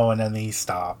said no, and then he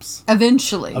stops.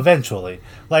 Eventually.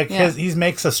 Like, he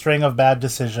makes a string of bad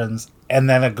decisions and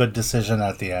then a good decision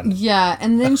at the end. Yeah,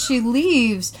 and then she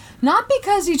leaves, not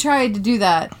because he tried to do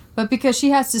that, but because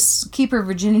she has to keep her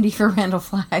virginity for Randall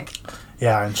Flagg.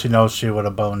 Yeah, and she knows she would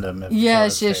have boned him if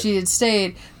she had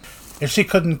stayed. If she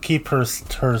couldn't keep her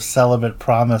celibate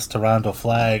promise to Randall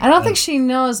Flagg. I don't think she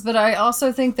knows, but I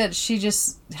also think that she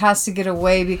just has to get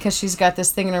away because she's got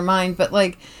this thing in her mind. But,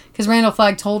 like, because Randall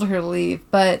Flagg told her to leave.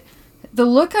 But the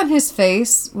look on his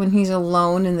face when he's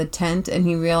alone in the tent and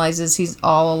he realizes he's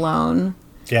all alone.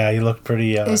 Yeah, he looked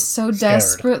pretty is so scared.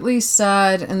 Desperately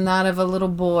sad and that of a little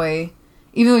boy.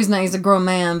 Even though he's a grown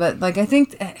man, but, like, I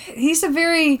think he's a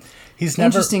very...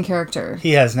 interesting character.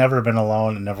 He has never been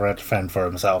alone and never had to fend for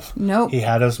himself. Nope. He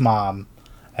had his mom,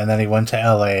 and then he went to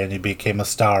L.A. and he became a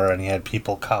star, and he had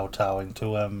people kowtowing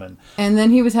to him. And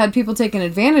then he had people taking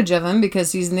advantage of him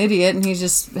because he's an idiot and he's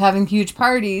just having huge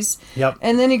parties. Yep.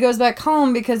 And then he goes back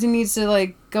home because he needs to,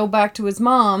 like, go back to his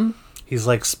mom. He's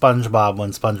like SpongeBob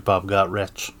when SpongeBob got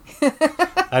rich.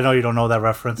 I know you don't know that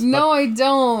reference. No, I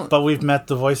don't. But we've met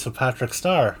the voice of Patrick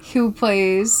Starr. Who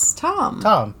plays Tom.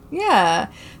 Tom. Yeah.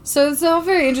 So it's all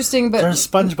very interesting, but... There's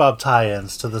SpongeBob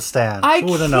tie-ins to The Stand. I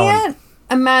can't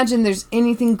imagine there's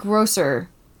anything grosser.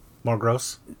 More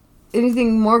gross?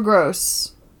 Anything more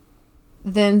gross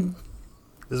than...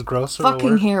 Is grosser fucking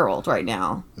a word? Harold right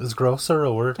now. Is grosser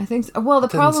a word? I think so. Well, the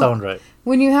problem... Didn't sound right.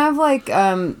 When you have, like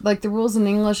the rules in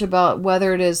English about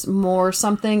whether it is more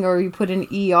something or you put an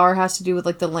ER has to do with,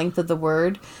 like, the length of the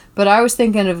word. But I was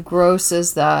thinking of gross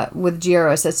as that with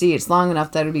GROSSE. It's long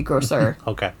enough that it would be grosser.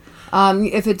 Okay.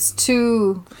 If it's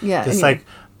too... Yeah. Just like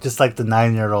the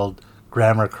 9-year-old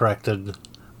grammar corrected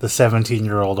the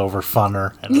 17-year-old over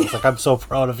funner. And I was like, I'm so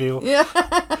proud of you. Yeah.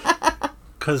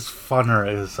 Because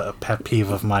funner is a pet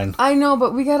peeve of mine. I know,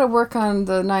 but we got to work on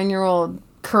the 9-year-old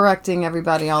correcting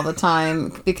everybody all the time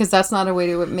because that's not a way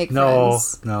to make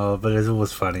friends. No, but it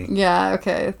was funny. Yeah,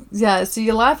 okay. Yeah, so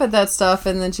you laugh at that stuff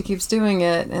and then she keeps doing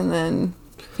it and then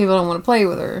people don't want to play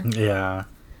with her. Yeah.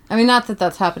 I mean, not that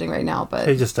that's happening right now, but...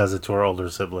 She just does it to her older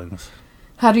siblings.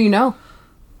 How do you know?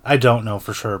 I don't know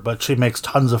for sure, but she makes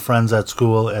tons of friends at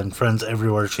school and friends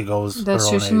everywhere she goes. That's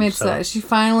true. She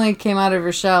finally came out of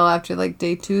her shell after, like,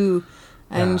 day 2.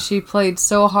 And she played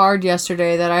so hard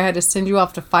yesterday that I had to send you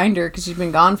off to find her because she'd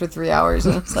been gone for 3 hours.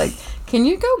 And it's like, can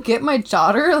you go get my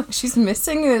daughter? Like, she's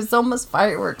missing and it's almost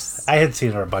fireworks. I had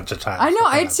seen her a bunch of times. I know.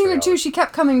 I'd seen her too. She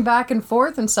kept coming back and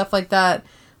forth and stuff like that.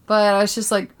 But I was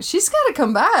just like, she's got to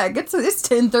come back. It's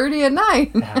 10:30 at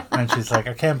night. Yeah. And she's like,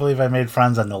 I can't believe I made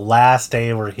friends on the last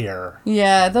day we're here.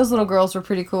 Yeah, those little girls were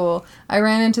pretty cool. I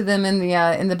ran into them in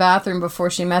the bathroom before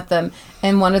she met them.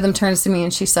 And one of them turns to me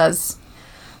and she says...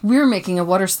 We're making a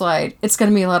water slide. It's going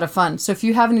to be a lot of fun. So if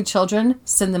you have any children,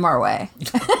 send them our way.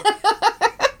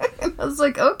 And I was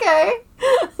like, okay.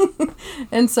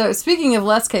 And so speaking of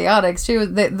less chaotic,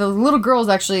 the little girls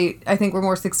actually, I think, were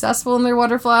more successful in their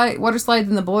water slide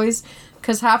than the boys.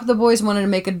 Because half of the boys wanted to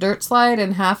make a dirt slide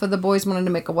and half of the boys wanted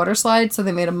to make a water slide. So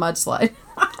they made a mud slide.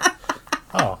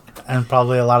 Oh, and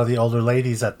probably a lot of the older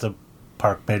ladies at the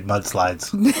park made mudslides.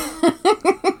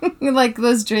 Like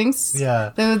those drinks?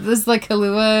 Yeah. Those like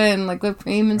Kahlua and like whipped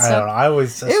cream and stuff. I don't know. I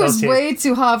always It was way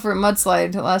too hot for a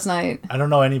mudslide last night. I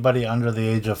don't know anybody under the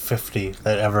age of 50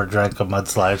 that ever drank a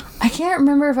mudslide. I can't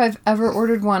remember if I've ever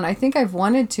ordered one. I think I've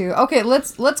wanted to. Okay,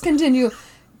 let's continue.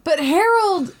 But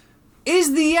Harold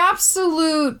is the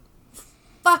absolute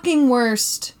fucking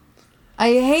worst.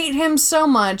 I hate him so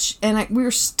much, and we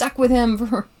were stuck with him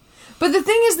for... But the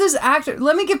thing is, this actor...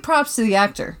 Let me give props to the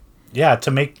actor. Yeah,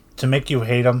 to make you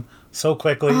hate him so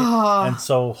quickly and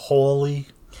so wholly.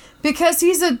 Because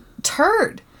he's a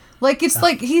turd. Like, it's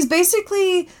like he's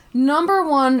basically number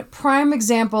one prime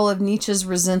example of Nietzsche's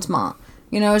resentment.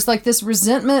 You know, it's like this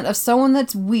resentment of someone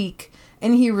that's weak,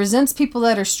 and he resents people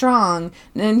that are strong,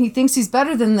 and he thinks he's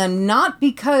better than them, not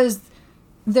because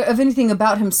of anything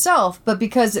about himself, but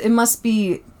because it must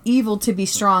be evil to be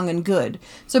strong and good.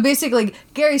 So basically,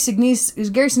 Gary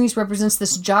Sinise represents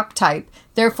this jock type.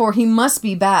 Therefore, he must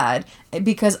be bad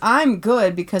because I'm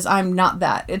good because I'm not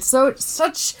that. It's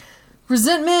such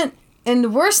resentment and the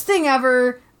worst thing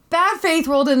ever. Bad faith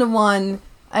rolled into one.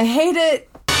 I hate it.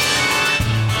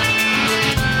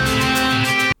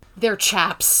 They're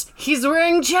chaps. He's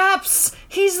wearing chaps.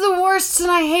 He's the worst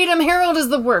and I hate him. Harold is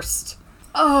the worst.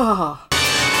 Oh.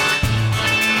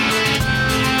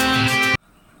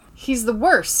 He's the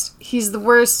worst. He's the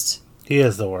worst. He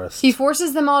is the worst. He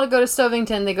forces them all to go to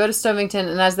Stovington. They go to Stovington,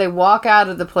 and as they walk out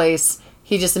of the place,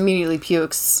 he just immediately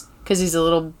pukes because he's a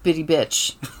little bitty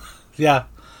bitch. Yeah.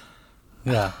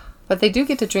 Yeah. But they do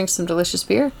get to drink some delicious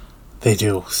beer. They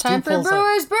do. Time for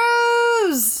Brewers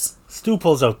Brews! Stu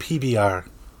pulls out PBR,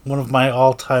 one of my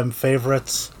all-time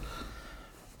favorites.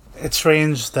 It's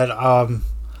strange that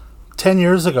 10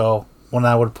 years ago, when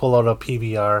I would pull out a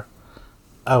PBR,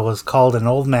 I was called an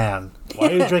old man. Why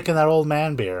are you drinking that old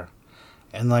man beer?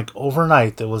 And like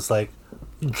overnight, it was like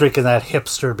drinking that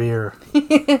hipster beer.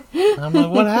 I'm like,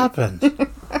 what happened?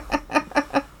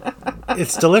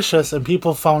 It's delicious, and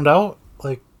people found out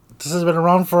like this has been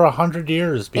around for 100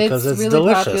 years because it's really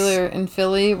delicious. Popular in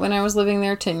Philly when I was living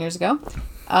there 10 years ago.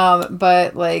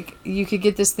 But like you could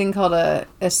get this thing called a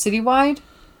Citywide,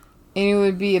 and it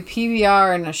would be a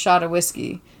PBR and a shot of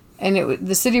whiskey, and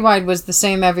the Citywide was the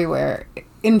same everywhere.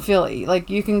 In Philly, like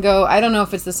you can go. I don't know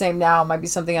if it's the same now. It might be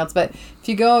something else. But if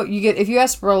you go, if you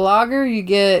ask for a lager, you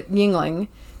get Yingling,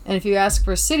 and if you ask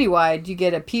for a Citywide, you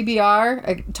get a PBR,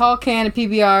 a tall can of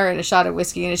PBR, and a shot of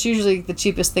whiskey. And it's usually the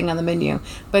cheapest thing on the menu,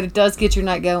 but it does get your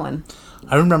night going.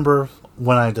 I remember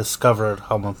when I discovered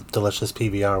how delicious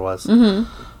PBR was. Mm-hmm.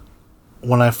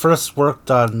 When I first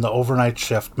worked on the overnight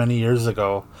shift many years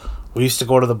ago, we used to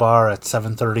go to the bar at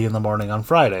 7:30 in the morning on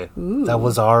Friday. Ooh. That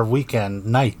was our weekend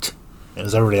night. It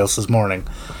was everybody else's morning.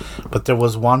 But there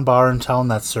was one bar in town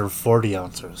that served 40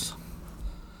 ounces.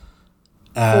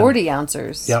 And 40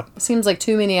 ounces? Yep. Seems like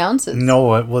too many ounces.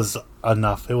 No, it was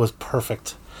enough. It was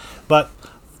perfect. But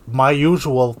my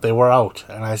usual, they were out.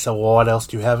 And I said, well, what else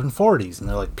do you have in 40s? And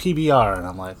they're like, PBR. And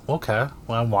I'm like, okay,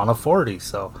 well, I want a 40.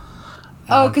 So.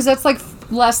 Oh, because that's like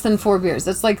less than 4 beers.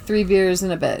 That's like 3 beers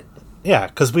and a bit. Yeah,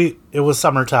 because it was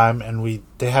summertime and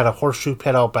they had a horseshoe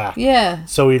pit out back. Yeah.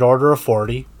 So we'd order a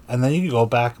 40. And then you could go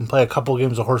back and play a couple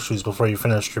games of horseshoes before you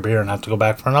finished your beer and have to go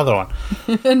back for another one.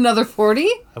 Another 40?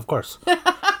 Of course.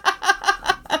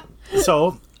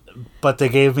 But they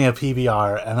gave me a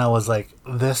PBR, and I was like,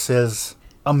 this is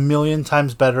a million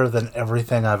times better than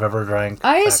everything I've ever drank.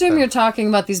 I assume you're talking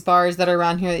about these bars that are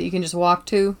around here that you can just walk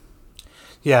to.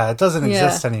 Yeah, it doesn't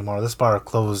exist anymore. This bar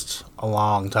closed a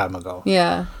long time ago.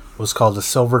 Yeah. It was called the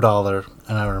Silver Dollar,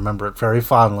 and I remember it very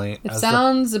fondly. It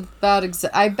sounds about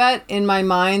I bet in my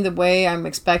mind the way I'm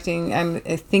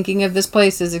thinking of this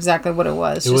place is exactly what it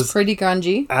was. It was pretty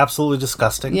grungy. Absolutely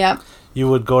disgusting. Yep. You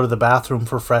would go to the bathroom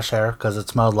for fresh air because it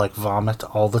smelled like vomit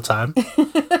all the time.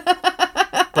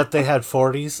 But they had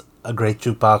 40s, a great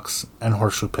jukebox, and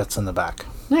horseshoe pits in the back.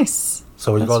 Nice.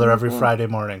 So we'd go there every Friday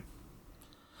morning.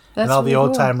 That's and all the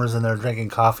old timers in there drinking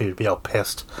coffee would be all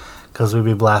pissed because we'd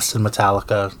be blasting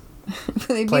Metallica.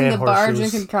 They'd be in the bar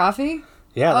drinking coffee?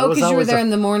 Yeah. Because you were there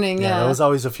in the morning, yeah. There was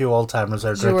always a few old timers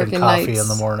there drinking coffee in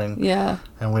the morning. Yeah.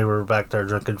 And we were back there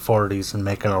drinking 40s and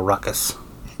making a ruckus.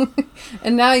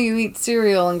 And now you eat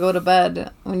cereal and go to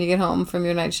bed when you get home from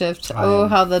your night shift.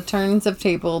 How the turns have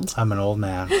tabled. I'm an old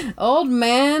man. Old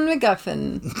man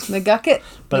McGuffin. McGucket.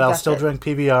 But I'll still drink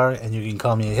PBR, and you can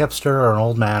call me a hipster or an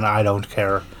old man. I don't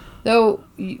care. So,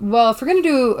 well, if we're going to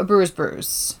do a Brewers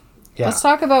Brews, let's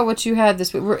talk about what you had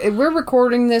this week. We're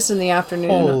recording this in the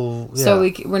afternoon, so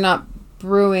we're not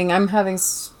brewing. I'm having,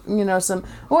 some...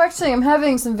 Oh, actually, I'm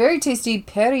having some very tasty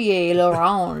Perrier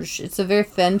L'Orange. It's a very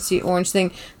fancy orange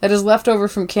thing that is left over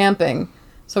from camping.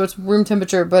 So it's room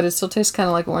temperature, but it still tastes kind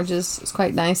of like oranges. It's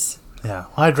quite nice. Yeah,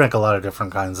 well, I drank a lot of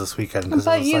different kinds this weekend. But,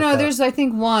 there's, I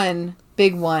think, one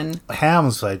big one.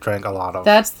 Hams I drank a lot of.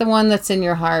 That's the one that's in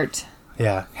your heart.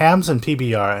 Yeah, Hams and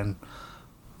PBR, and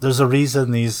there's a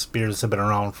reason these beers have been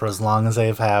around for as long as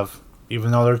they have,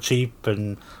 even though they're cheap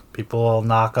and people will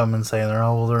knock them and say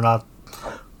they're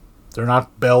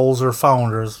not Bells or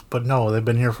Founders, but no, they've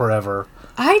been here forever.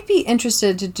 I'd be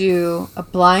interested to do a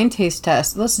blind taste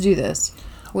test. Let's do this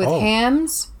with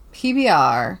Hams,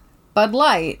 PBR, Bud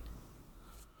Light,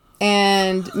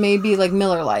 and maybe like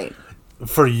Miller Lite.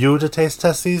 For you to taste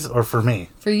test these, or for me?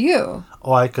 For you.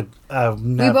 Oh, I could.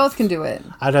 We both can do it.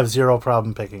 I'd have zero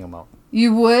problem picking them out.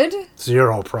 You would?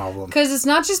 Zero problem. Because it's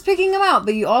not just picking them out,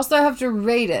 but you also have to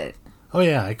rate it. Oh,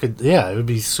 yeah, I could. Yeah, it would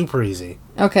be super easy.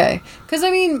 Okay. Because,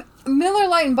 Miller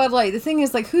Lite and Bud Light. The thing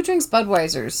is, like, who drinks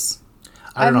Budweisers?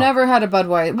 I've know. never had a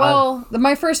Budweiser. Well,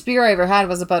 my first beer I ever had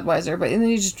was a Budweiser, but then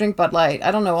you just drink Bud Light.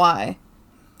 I don't know why.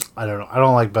 I don't know. I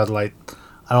don't like Bud Light.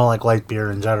 I don't like light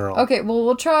beer in general. Okay, well,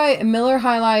 we'll try Miller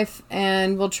High Life,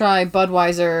 and we'll try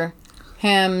Budweiser,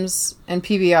 Hamm's, and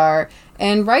PBR.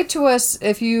 And write to us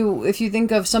if you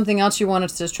think of something else you want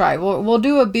us to try. We'll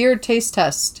do a beer taste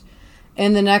test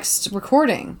in the next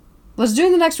recording. Let's do it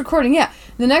in the next recording. Yeah,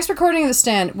 the next recording of The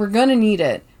Stand, we're going to need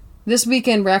it. This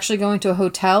weekend, we're actually going to a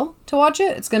hotel to watch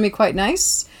it. It's going to be quite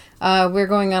nice. We're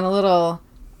going on a little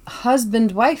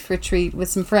husband-wife retreat with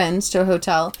some friends to a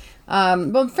hotel.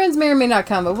 Well, friends may or may not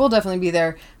come, but we'll definitely be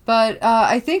there. But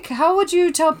I think, how would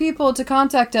you tell people to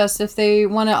contact us if they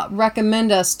want to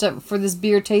recommend us for this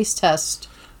beer taste test?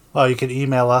 Well, you can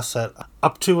email us at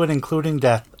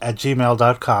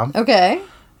uptoandincludingdeath@gmail.com. Okay.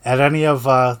 At any of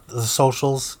the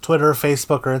socials, Twitter,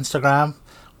 Facebook, or Instagram,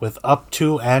 with up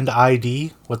to and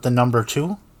ID with the number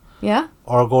 2. Yeah.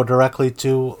 Or go directly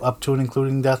to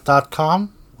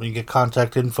uptoandincludingdeath.com where you get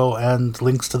contact info and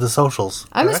links to the socials.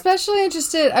 I'm Correct? especially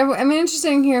interested. I'm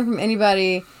interested in hearing from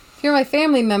anybody. If you're my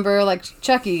family member, like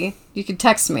Chucky, you can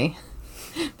text me.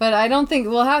 But I don't think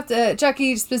we'll have to.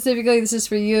 Chucky, specifically, this is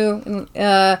for you. We're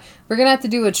going to have to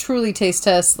do a truly taste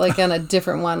test, like on a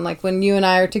different one, like when you and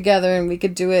I are together, and we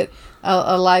could do it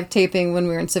a live taping when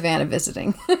we were in Savannah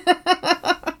visiting.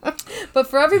 But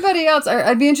for everybody else,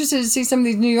 I'd be interested to see some of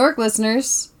these New York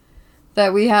listeners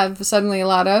that we have suddenly a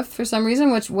lot of for some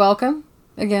reason, which welcome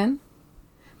again.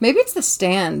 Maybe it's The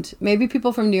Stand. Maybe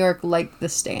people from New York like The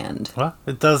Stand. Well,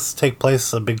 it does take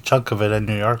place, a big chunk of it, in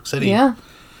New York City. Yeah.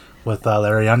 With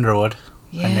Larry Underwood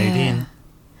and Nadine.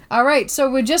 All right,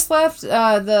 so we just left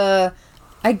I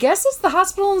guess it's the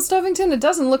hospital in Stovington. It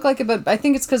doesn't look like it, but I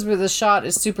think it's because the shot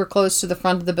is super close to the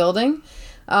front of the building.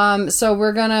 So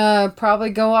we're going to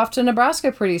probably go off to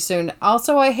Nebraska pretty soon.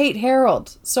 Also, I hate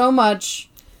Harold so much.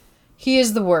 He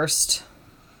is the worst.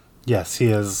 Yes, he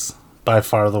is by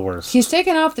far the worst. He's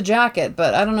taken off the jacket,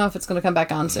 but I don't know if it's going to come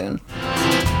back on soon.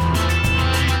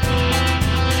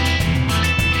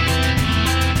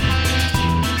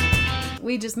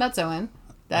 We just met Zoe.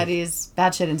 That is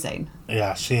batshit insane.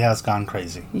 Yeah, she has gone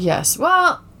crazy. Yes.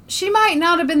 Well, she might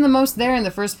not have been the most there in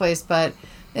the first place, but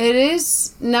it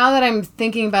is, now that I'm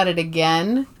thinking about it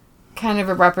again, kind of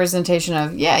a representation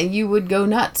of, yeah, you would go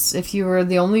nuts if you were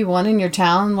the only one in your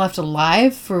town left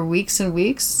alive for weeks and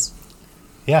weeks.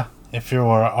 Yeah, if you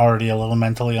were already a little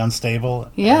mentally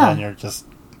unstable. Yeah. And you're just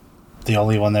the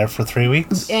only one there for 3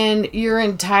 weeks. And your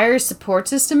entire support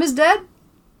system is dead.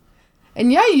 And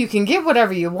yeah, you can get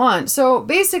whatever you want. So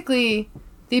basically,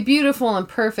 the beautiful and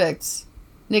perfect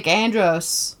Nick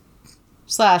Andros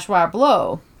 / Rob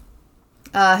Lowe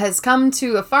has come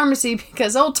to a pharmacy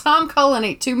because old Tom Cullen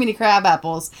ate too many crab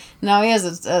apples. Now he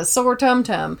has a sore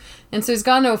tum-tum. And so he's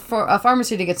gone to a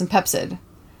pharmacy to get some Pepcid.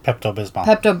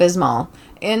 Pepto-Bismol.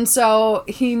 And so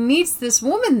he meets this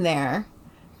woman there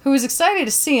who is excited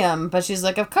to see him. But she's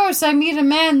like, of course, I meet a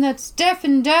man that's deaf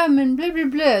and dumb and blah, blah,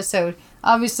 blah. So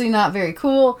obviously not very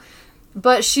cool.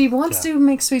 But she wants to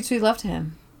make sweet, sweet love to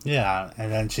him. Yeah,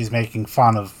 and then she's making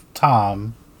fun of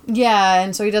Tom. Yeah,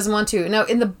 and so he doesn't want to. Now,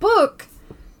 in the book,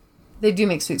 they do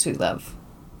make sweet, sweet love.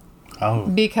 Oh.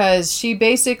 Because she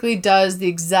basically does the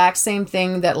exact same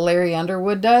thing that Larry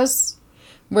Underwood does,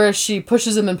 where she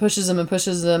pushes him and pushes him and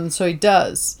pushes him, so he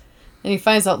does. And he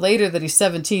finds out later that he's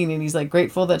 17, and he's, like,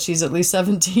 grateful that she's at least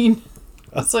 17.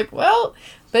 It's like, well,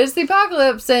 but it's the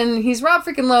apocalypse, and he's Rob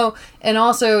freaking Lowe, and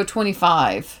also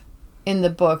 25 in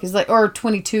the book. He's like, or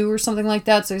 22 or something like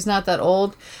that, so he's not that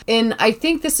old. And I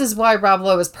think this is why Rob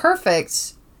Lowe is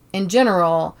perfect in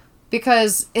general,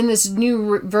 because in this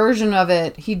new version of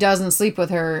it, he doesn't sleep with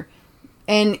her.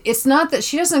 And it's not that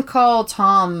she doesn't call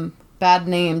Tom bad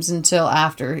names until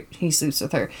after he sleeps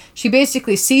with her. She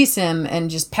basically sees him and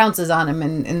just pounces on him,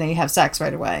 and they have sex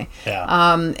right away.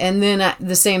 Yeah. And then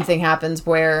the same thing happens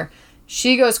where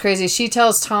she goes crazy. She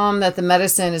tells Tom that the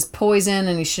medicine is poison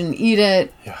and he shouldn't eat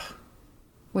it. Yeah.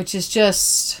 Which is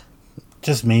just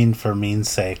mean for mean's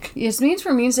sake. It's mean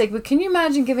for mean's sake, but can you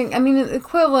imagine giving, the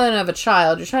equivalent of a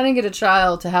child. You're trying to get a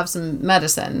child to have some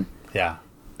medicine. Yeah.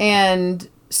 And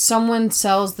someone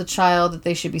tells the child that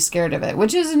they should be scared of it,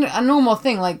 which is a normal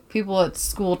thing. Like, people at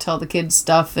school tell the kids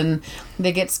stuff, and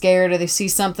they get scared, or they see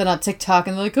something on TikTok,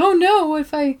 and they're like, oh no, what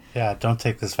if I... Yeah, don't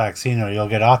take this vaccine or you'll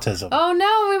get autism. Oh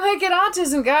no, we might get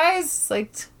autism, guys. It's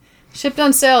like, shipped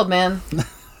unsailed, man.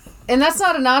 And that's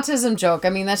not an autism joke.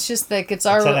 That's just like, it's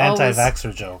an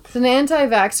anti-vaxxer joke. It's an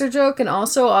anti-vaxxer joke, and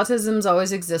also autism's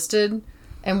always existed.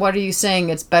 And what are you saying?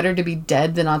 It's better to be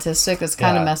dead than autistic? That's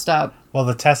kind of messed up. Well,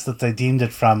 the test that they deemed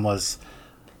it from was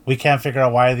we can't figure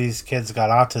out why these kids got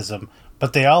autism,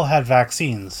 but they all had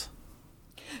vaccines.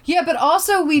 Yeah, but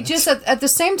also we just, at the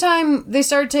same time they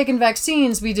started taking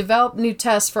vaccines, we developed new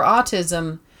tests for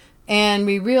autism, and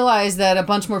we realized that a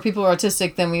bunch more people are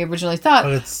autistic than we originally thought.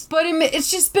 But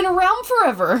it's just been around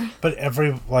forever. But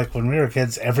when we were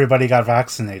kids, everybody got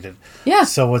vaccinated. Yeah.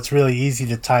 So it's really easy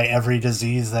to tie every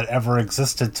disease that ever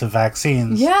existed to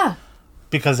vaccines. Yeah.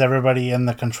 Because everybody in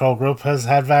the control group has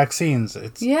had vaccines.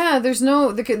 There's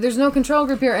no control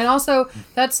group here. And also,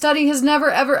 that study has never,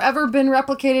 ever, ever been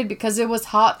replicated because it was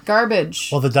hot garbage.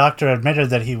 Well, the doctor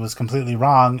admitted that he was completely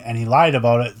wrong, and he lied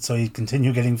about it, so he'd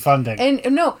continue getting funding.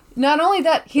 And no, not only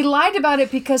that, he lied about it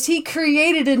because he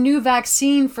created a new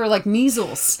vaccine for, like,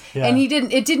 measles. Yeah. And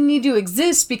it didn't need to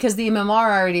exist because the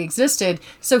MMR already existed.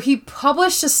 So he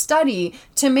published a study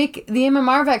to make the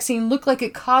MMR vaccine look like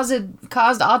it caused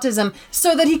autism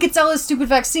so that he could sell his stupid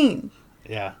vaccine.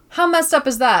 Yeah. How messed up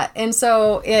is that? And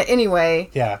so, anyway.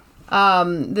 Yeah.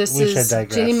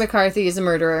 Jenny McCarthy is a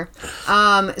murderer.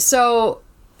 So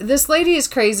this lady is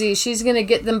crazy. She's going to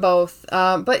get them both.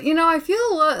 But, I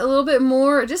feel a little bit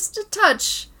more, just a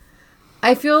touch.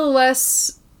 I feel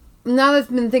less, now that I've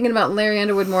been thinking about Larry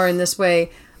Underwood more in this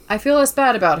way, I feel less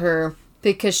bad about her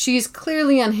because she's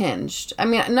clearly unhinged. I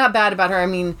mean, not bad about her. I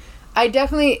mean, I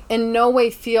definitely in no way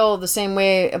feel the same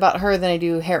way about her than I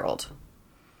do Harold.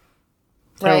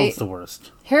 Right? Harold's the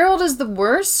worst. Harold is the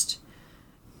worst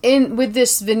with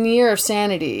this veneer of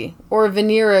sanity or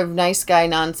veneer of nice guy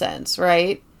nonsense,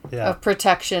 right? Yeah. Of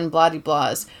protection,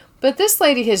 blah-de-blahs. But this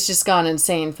lady has just gone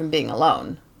insane from being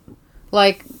alone.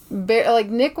 Like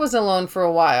Nick was alone for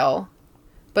a while,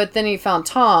 but then he found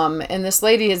Tom, and this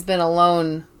lady has been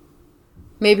alone,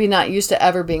 maybe not used to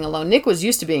ever being alone. Nick was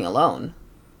used to being alone.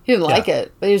 He didn't like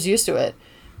it, but he was used to it.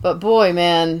 But boy,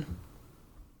 man,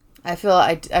 I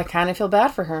kind of feel bad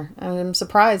for her. I'm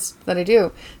surprised that I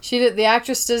do. The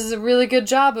actress does a really good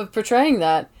job of portraying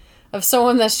that, of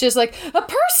someone that's just like a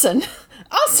person.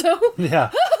 Also,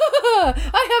 yeah.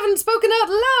 I haven't spoken out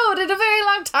loud in a very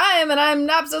long time, and I'm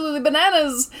absolutely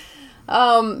bananas.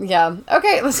 Yeah.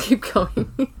 Okay, let's keep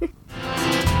going.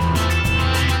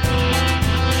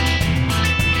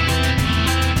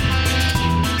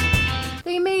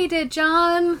 They made it,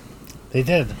 John. They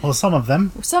did. Well, some of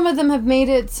them. Some of them have made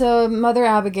it to Mother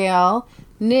Abigail.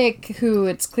 Nick, who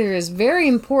it's clear is very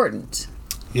important.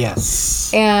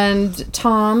 Yes. And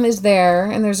Tom is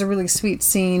there, and there's a really sweet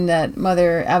scene that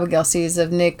Mother Abigail sees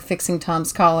of Nick fixing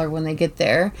Tom's collar when they get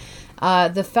there.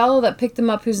 The fellow that picked them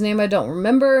up, whose name I don't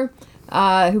remember,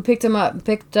 who picked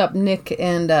up Nick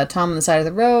and Tom on the side of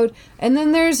the road. And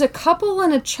then there's a couple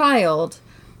and a child,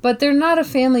 but they're not a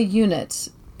family unit.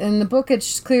 In the book,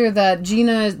 it's clear that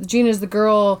Gina's the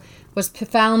girl, was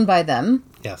found by them.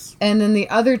 Yes. And then the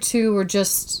other two were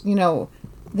just,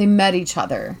 they met each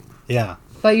other. Yeah.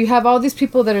 But you have all these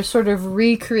people that are sort of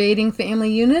recreating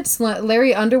family units.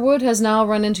 Larry Underwood has now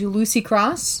run into Lucy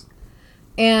Cross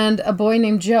and a boy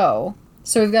named Joe.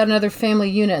 So we've got another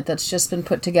family unit that's just been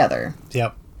put together.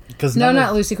 Yep.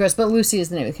 Not Lucy Cross, but Lucy is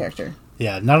the name of the character.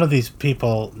 Yeah, none of these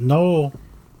people,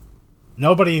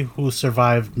 nobody who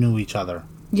survived knew each other.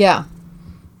 Yeah.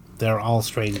 They're all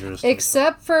strangers.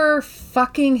 Except for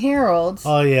fucking Harold.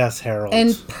 Oh, yes, Harold.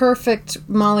 And perfect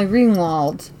Molly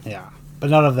Ringwald. Yeah. But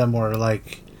none of them were,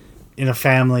 in a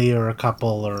family or a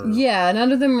couple or... Yeah,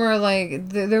 none of them were,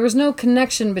 there was no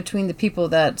connection between the people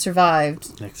that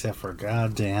survived. Except for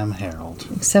goddamn Harold.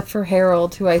 Except for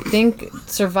Harold, who I think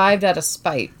survived out of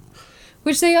spite.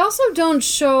 Which they also don't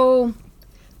show...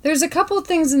 There's a couple of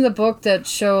things in the book that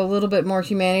show a little bit more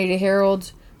humanity to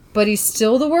Harold, but he's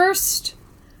still the worst.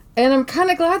 And I'm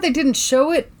kind of glad they didn't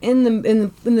show it in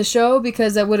the show,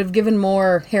 because that would have given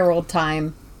more Harold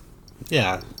time.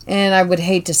 Yeah. And I would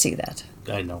hate to see that.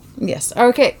 I know. Yes.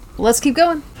 Okay, let's keep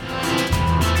going.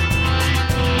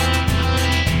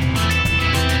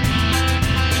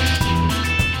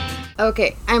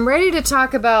 Okay, I'm ready to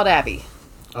talk about Abby.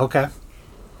 Okay.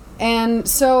 And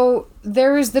so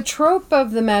there is the trope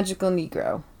of the magical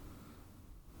Negro.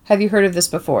 Have you heard of this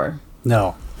before?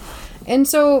 No. And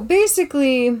so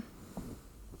basically,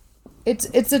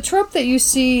 it's a trope that you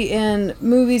see in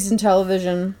movies and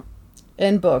television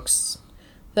and books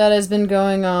that has been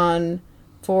going on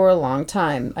for a long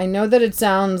time. I know that it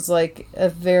sounds like a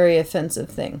very offensive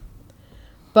thing,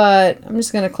 but I'm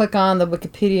just going to click on the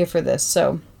Wikipedia for this.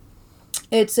 So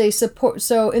it's a support.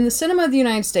 So in the cinema of the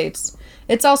United States,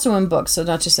 it's also in books, so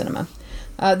not just cinema.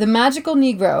 The magical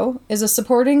Negro is a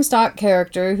supporting stock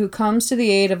character who comes to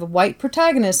the aid of a white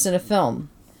protagonist in a film.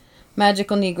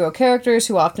 Magical Negro characters,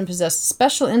 who often possess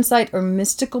special insight or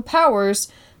mystical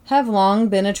powers, have long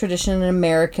been a tradition in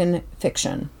American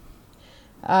fiction.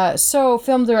 So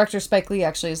film director Spike Lee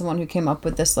actually is the one who came up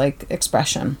with this like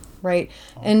expression, right?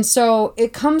 And so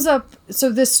it comes up, so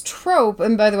this trope,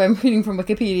 and by the way, I'm reading from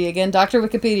Wikipedia again, Dr.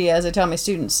 Wikipedia, as I tell my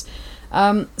students.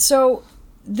 So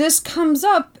this comes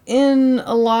up in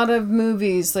a lot of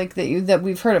movies like that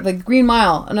we've heard of, like Green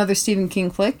Mile, another Stephen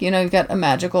King flick. You know, you've got a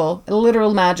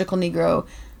literal magical Negro,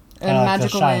 a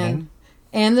magical man.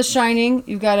 And The Shining,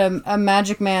 you've got a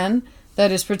magic man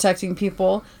that is protecting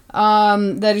people,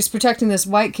 that he's protecting this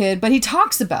white kid, but he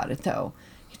talks about it, though.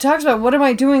 He talks about, what am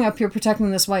I doing up here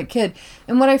protecting this white kid?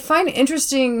 And what I find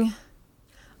interesting,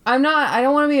 I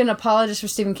don't want to be an apologist for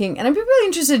Stephen King, and I'd be really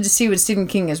interested to see what Stephen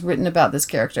King has written about this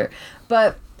character,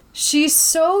 but she's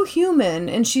so human,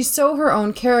 and she's so her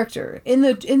own character. In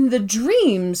the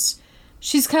dreams,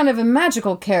 she's kind of a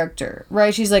magical character,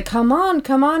 right? She's like, come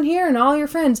on here, and all your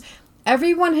friends.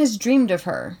 Everyone has dreamed of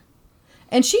her.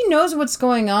 And she knows what's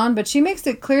going on, but she makes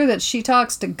it clear that she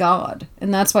talks to God.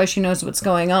 And that's why she knows what's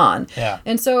going on. Yeah.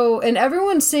 And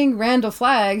everyone's seeing Randall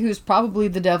Flagg, who's probably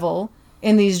the devil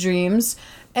in these dreams.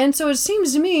 And so it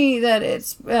seems to me that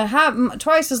it's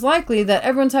twice as likely that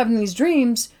everyone's having these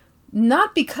dreams,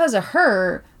 not because of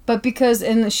her, but because,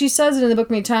 and she says it in the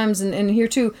book many times, and here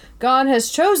too, God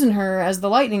has chosen her as the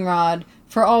lightning rod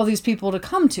for all these people to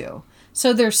come to.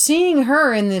 So they're seeing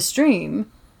her in this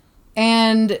dream,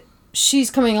 and she's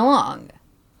coming along,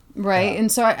 right? Yeah.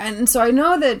 And so I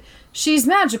know that she's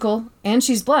magical and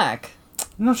she's black.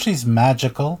 No, she's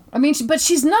magical. I mean, but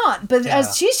she's not. But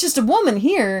as she's just a woman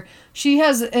here, she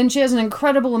has an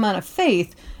incredible amount of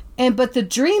faith. But the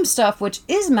dream stuff, which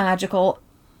is magical,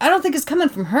 I don't think is coming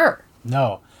from her.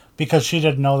 No, because she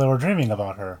didn't know they were dreaming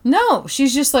about her. No,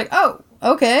 she's just like, oh,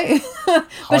 okay.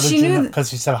 But she knew because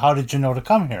he said, "How did you know to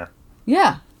come here?"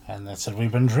 Yeah. And they said,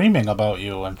 "We've been dreaming about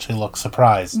you," and she looked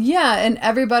surprised. Yeah, and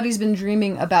everybody's been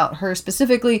dreaming about her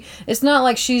specifically. It's not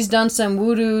like she's done some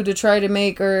voodoo to try to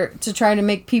make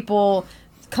people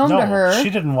come to her. No, she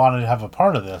didn't want to have a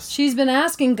part of this. She's been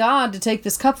asking God to take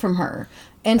this cup from her.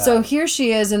 And so here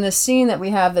she is in this scene that we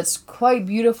have that's quite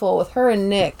beautiful with her and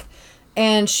Nick.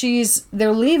 And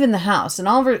they're leaving the house, and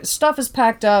all of her stuff is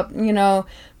packed up, you know,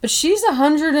 but she's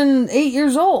 108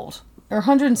 years old. Or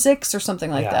 106 or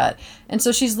something like that. And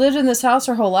so she's lived in this house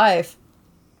her whole life.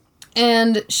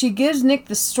 And she gives Nick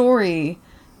the story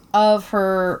of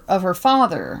her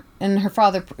father. And her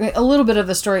father, a little bit of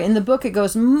the story. In the book, it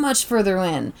goes much further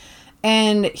in.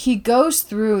 And he goes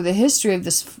through the history of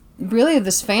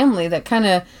this family that kind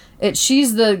of...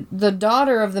 She's the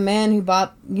daughter of the man who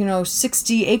bought,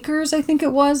 60 acres, I think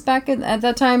it was, back at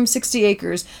that time, 60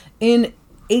 acres, in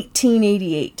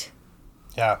 1888.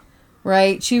 Yeah.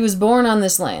 Right? She was born on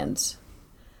this land.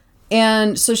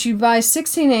 And so she buys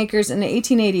 16 acres in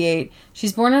 1888.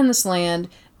 She's born on this land.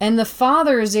 And the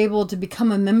father is able to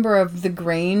become a member of the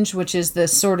Grange, which is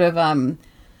this sort of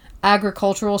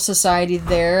agricultural society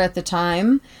there at the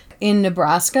time in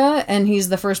Nebraska. And he's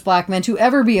the first black man to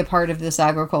ever be a part of this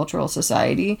agricultural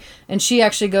society. And she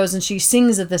actually goes and she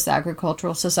sings at this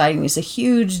agricultural society. And it's a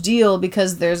huge deal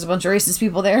because there's a bunch of racist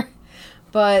people there.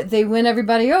 But they win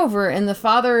everybody over. And the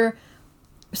father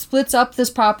splits up this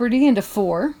property into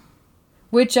 4,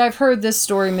 which I've heard this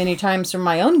story many times from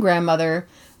my own grandmother,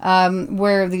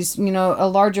 where these, a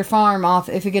larger farm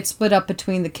if it gets split up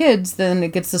between the kids, then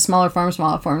it gets the smaller farm.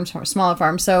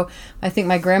 So I think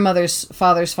my grandmother's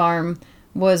father's farm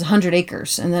was 100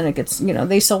 acres, and then it gets,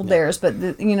 they sold theirs, but,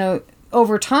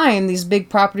 over time, these big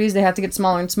properties, they have to get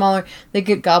smaller and smaller. They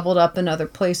get gobbled up in other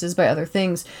places by other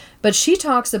things. But she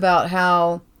talks about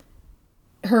how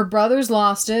her brothers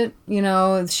lost it.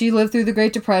 She lived through the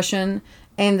Great Depression,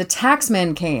 and the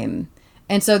taxmen came.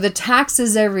 And so the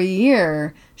taxes every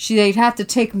year, they'd have to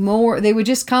take more. They would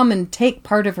just come and take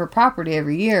part of her property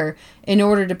every year in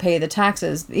order to pay the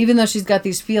taxes, even though she's got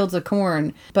these fields of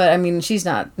corn. But I mean, she's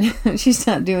not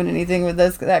doing anything with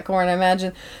that corn, I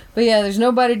imagine. But yeah, there's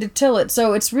nobody to till it.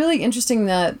 So it's really interesting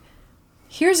that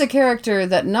here's a character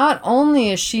that not only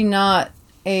is she not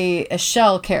a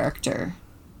shell character,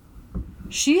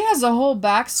 she has a whole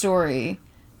backstory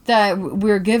that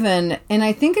we're given, and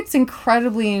I think it's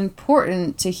incredibly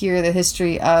important to hear the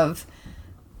history of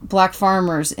black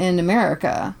farmers in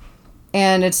America.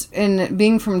 And it's in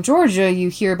being from Georgia, you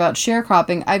hear about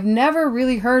sharecropping. I've never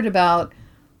really heard about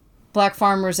black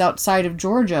farmers outside of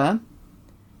Georgia,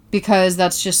 because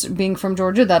that's just being from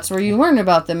Georgia. That's where you learn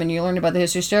about them, and you learn about the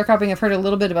history of sharecropping. I've heard a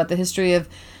little bit about the history of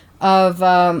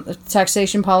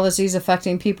taxation policies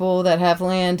affecting people that have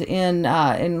land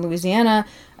in Louisiana.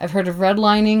 I've heard of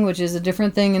redlining, which is a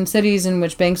different thing in cities in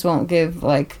which banks won't give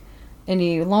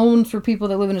any loans for people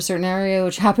that live in a certain area,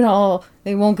 which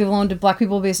they won't give loan to black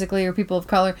people basically, or people of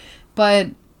color.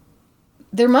 But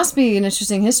there must be an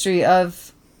interesting history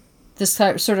of this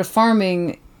sort of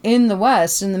farming in the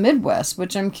West, in the Midwest,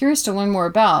 which I'm curious to learn more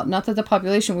about. Not that the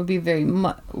population would be very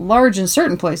large in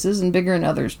certain places and bigger in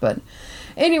others, but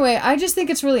anyway, I just think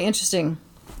it's really interesting.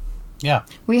 Yeah.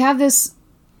 We have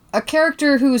a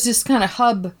character who is this kind of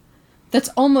hub that's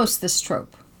almost this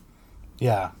trope.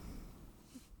 Yeah.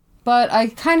 But I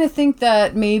kind of think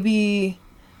that maybe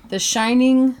The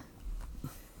Shining,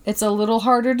 it's a little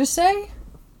harder to say.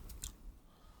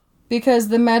 Because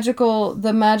the magic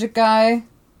guy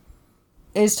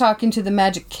is talking to the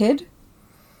magic kid.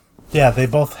 Yeah, they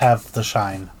both have the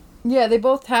shine. Yeah, they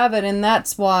both have it, and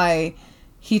that's why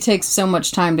he takes so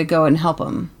much time to go and help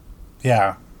him.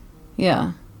 Yeah.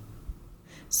 Yeah.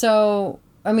 So,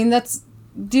 I mean, that's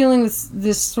dealing with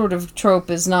this sort of trope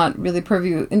is not really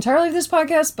purview entirely of this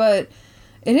podcast, but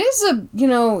it is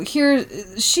here,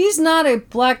 she's not a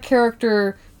black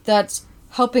character that's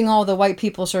helping all the white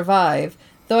people survive.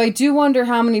 Though I do wonder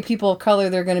how many people of color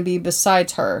there are going to be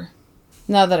besides her,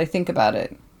 now that I think about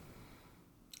it.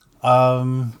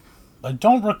 I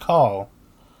don't recall.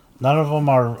 None of them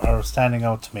are standing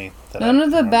out to me. None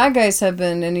of the bad guys have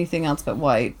been anything else but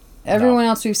white. Everyone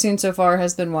else we've seen so far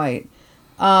has been white.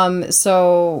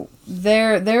 So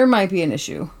there might be an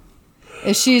issue.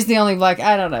 If she's the only black,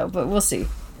 I don't know, but we'll see.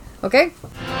 Okay?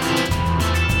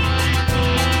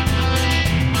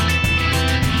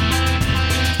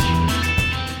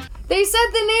 They said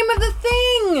the name of the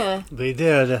thing! They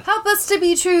did. Help us to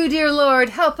be true, dear Lord.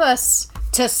 Help us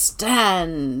to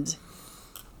stand.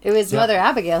 It was Mother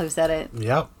Abigail who said it.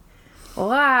 Yep.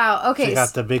 Wow. Okay. They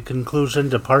got the big conclusion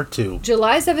to part 2.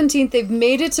 July 17th, they've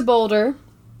made it to Boulder.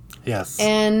 Yes.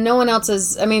 And no one else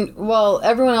is,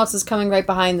 everyone else is coming right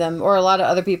behind them, or a lot of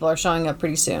other people are showing up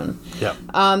pretty soon. Yep.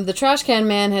 The Trash Can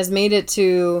Man has made it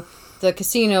to the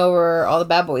casino where all the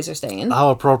bad boys are staying.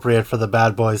 How appropriate for the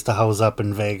bad boys to house up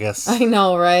in Vegas. I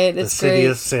know, right? The It's city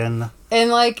great. of sin.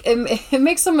 And it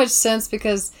makes so much sense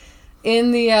because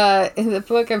in the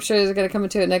book, I'm sure they're going to come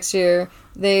into it next year.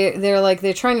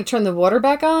 They're trying to turn the water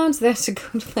back on, so they have to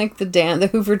go to the dam, the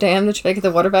Hoover Dam, to try to get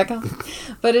the water back on.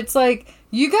 But it's like,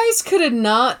 you guys could have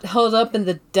not held up in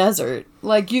the desert.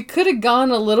 Like, you could have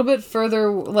gone a little bit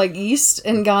further east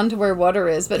and gone to where water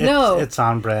is, but no, it's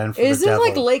on brand for Isn't the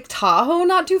devil. Lake Tahoe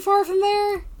not too far from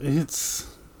there? It's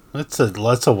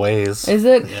a ways. Is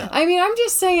it? Yeah. I mean, I'm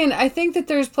just saying, I think that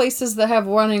there's places that have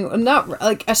running, not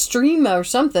like a stream or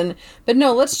something, but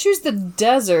no, let's choose the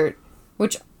desert,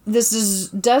 which this is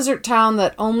desert town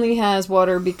that only has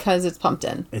water because it's pumped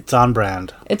in. It's on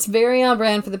brand. It's very on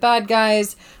brand for the bad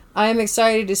guys. I'm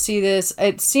excited to see this.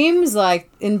 It seems like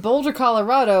in Boulder,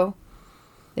 Colorado,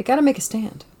 they got to make a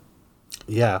stand.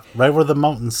 Yeah, right where the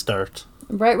mountains start.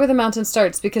 Right where the mountain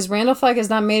starts, because Randall Flagg has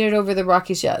not made it over the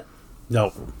Rockies yet.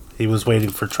 Nope. He was waiting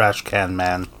for Trash Can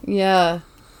Man. Yeah.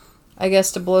 I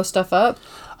guess to blow stuff up?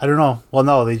 I don't know. Well,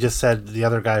 no, they just said the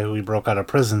other guy who he broke out of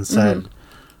prison said,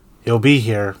 he'll be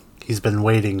here. He's been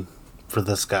waiting for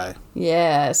this guy.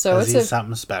 Yeah, so he's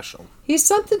something special. He's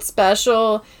something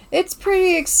special. It's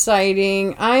pretty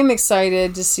exciting. I'm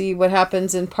excited to see what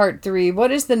happens in part 3.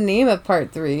 What is the name of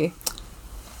part 3?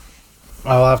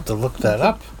 I'll have to look that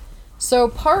up. So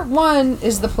part 1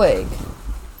 is the plague.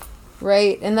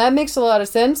 Right? And that makes a lot of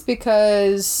sense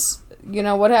because,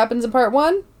 what happens in part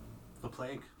 1? The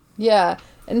plague. Yeah.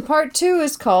 And part 2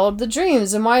 is called The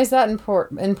Dreams. And why is that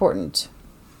important?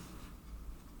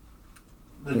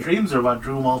 The dreams are what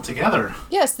drew them all together.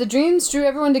 Yes, the dreams drew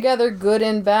everyone together, good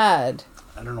and bad.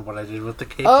 I don't know what I did with the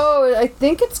cape. Oh, I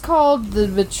think it's called The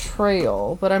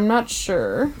Betrayal, but I'm not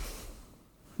sure.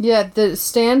 Yeah, the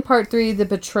Stand Part 3, The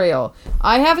Betrayal.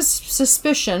 I have a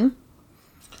suspicion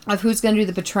of who's going to do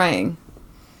the betraying.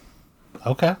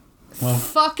 Okay. Well,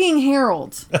 fucking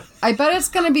Harold. I bet it's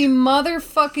going to be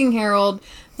motherfucking Harold.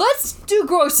 Let's do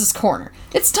Gross's Corner.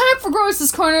 It's time for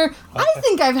Gross's Corner. Okay. I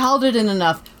think I've held it in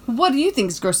enough. What do you think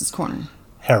is Gross's Corner?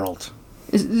 Harold.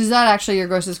 Is that actually your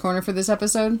Gross's Corner for this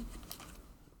episode?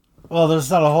 Well, there's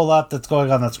not a whole lot that's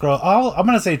going on that's gross. I'm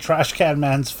going to say Trash Can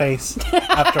Man's face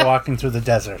after walking through the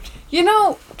desert.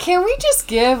 Can we just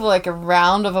give a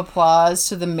round of applause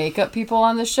to the makeup people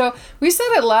on the show? We said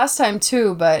it last time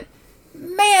too, but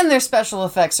man, their special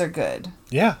effects are good.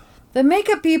 Yeah. The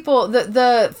makeup people,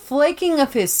 the flaking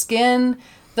of his skin,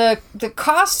 the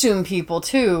costume people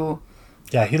too.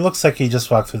 Yeah, he looks like he just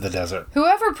walked through the desert.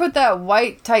 Whoever put that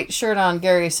white tight shirt on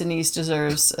Gary Sinise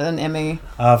deserves an Emmy.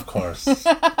 Of course.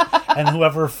 And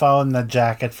whoever found the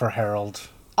jacket for Harold.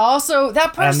 Also,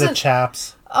 that person... And the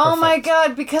chaps. Oh my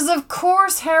god, because of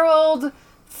course Harold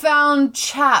found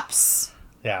chaps.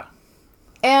 Yeah.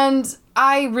 And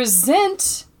I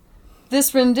resent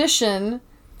this rendition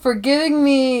for giving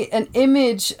me an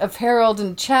image of Harold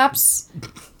in chaps,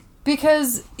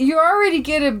 because you already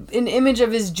get an image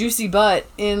of his juicy butt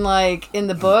in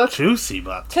the book. Juicy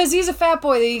butt. Because he's a fat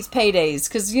boy that eats paydays.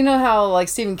 Because you know how like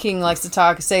Stephen King likes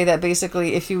to say that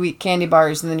basically if you eat candy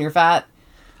bars and then you're fat.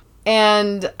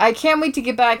 And I can't wait to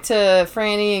get back to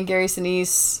Franny and Gary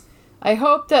Sinise. I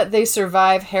hope that they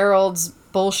survive Harold's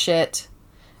bullshit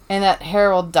and that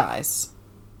Harold dies.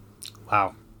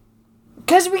 Wow.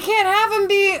 Because we can't have him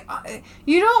be...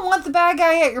 You don't want the bad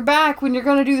guy at your back when you're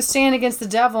going to do the stand against the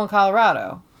devil in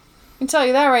Colorado. I can tell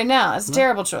you that right now. It's a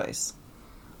terrible choice.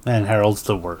 And Harold's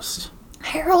the worst.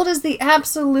 Harold is the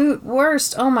absolute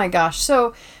worst. Oh my gosh.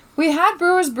 So... We had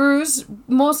Brewers Brews,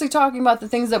 mostly talking about the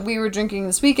things that we were drinking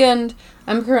this weekend.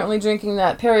 I'm currently drinking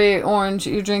that Perrier Orange.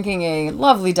 You're drinking a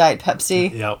lovely Diet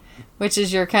Pepsi. Yep. Which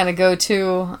is your kind of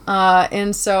go-to.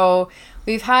 And so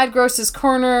we've had Gross's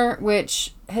Corner,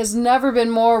 which has never been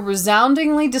more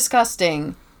resoundingly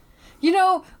disgusting. You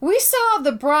know, we saw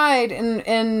the bride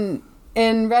in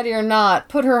Ready or Not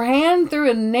put her hand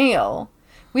through a nail.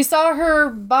 We saw her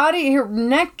body, her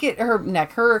back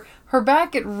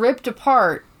get ripped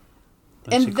apart.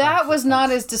 And that was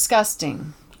not as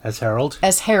disgusting. As Harold?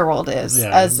 As Harold is. Yeah.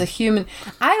 As a human.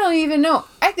 I don't even know.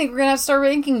 I think we're going to have to start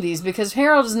ranking these because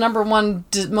Harold is number one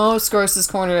most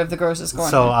grossest corner of the grossest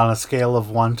corner. So on a scale of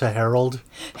 1 to Harold?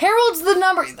 Harold's the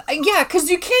number... Yeah,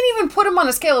 because you can't even put him on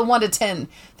a scale of 1 to 10.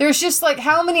 There's just like,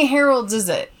 how many Harolds is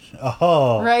it?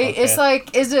 Oh. Right? Okay. It's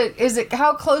like, is it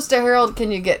how close to Harold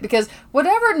can you get? Because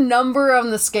whatever number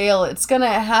on the scale, it's going to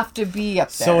have to be up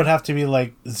there. So it would have to be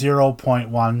like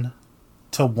 0.1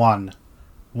 to 1.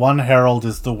 1 Harold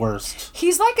is the worst.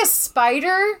 He's like a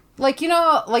spider. Like, you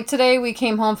know, like today we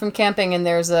came home from camping and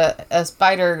there's a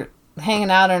spider hanging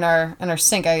out in our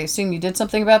sink. I assume you did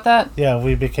something about that? Yeah,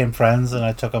 we became friends and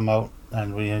I took him out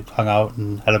and we hung out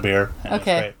and had a beer.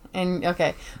 Okay.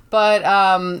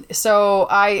 But, so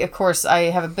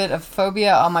I have a bit of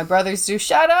phobia. All my brothers do.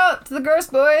 Shout out to the Gross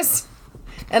Boys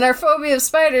and our phobia of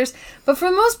spiders. But for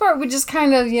the most part, we just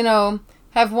kind of, you know,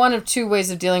 have one of two ways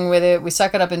of dealing with it. We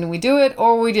suck it up and we do it,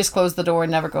 or we just close the door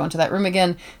and never go into that room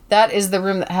again. That is the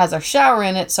room that has our shower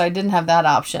in it, so I didn't have that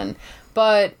option.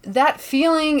 But that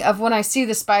feeling of when I see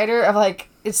the spider, of like,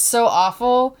 it's so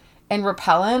awful and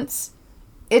repellent.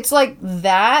 It's like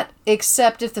that,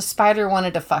 except if the spider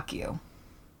wanted to fuck you.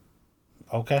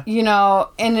 Okay. You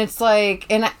know, and it's like,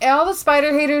 and all the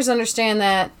spider haters understand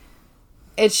that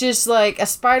it's just like a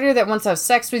spider that wants to have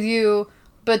sex with you,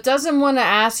 but doesn't want to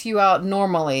ask you out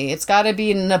normally. It's got to be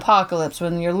in an apocalypse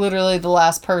when you're literally the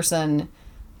last person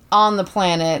on the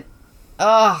planet.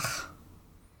 Ugh.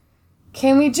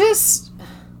 Can we just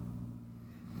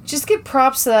give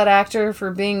props to that actor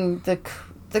for being the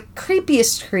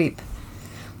creepiest creep?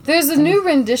 There's a new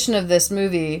rendition of this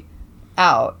movie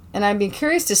out, and I'd be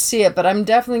curious to see it, but I'm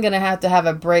definitely going to have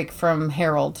a break from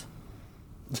Harold.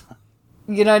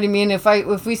 You know what I mean?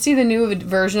 If we see the new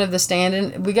version of The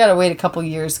Stand-In, we gotta wait a couple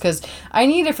years because I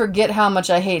need to forget how much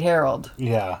I hate Harold.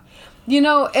 Yeah. You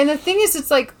know, and the thing is, it's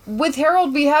like with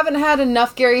Harold, we haven't had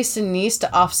enough Gary Sinise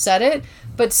to offset it.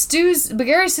 But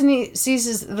Gary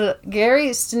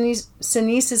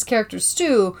Sinise's character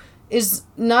Stu is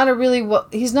not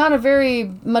he's not a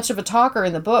very much of a talker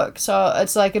in the book. So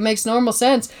it's like it makes normal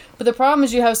sense. But the problem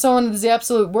is you have someone who's the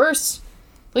absolute worst.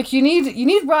 Like we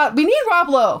need Rob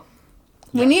Lowe.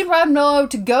 We need Rob Lowe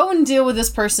to go and deal with this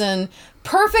person.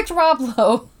 Perfect Rob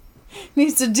Lowe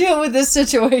needs to deal with this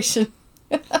situation.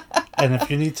 And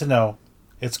if you need to know,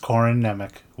 it's Corin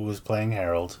Nemec who was playing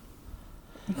Harold.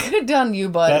 Good done, you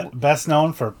bud. Best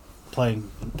known for playing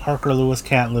Parker Lewis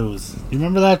Can't Lose. You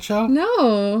remember that show?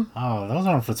 No. Oh, that was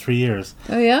on for 3 years.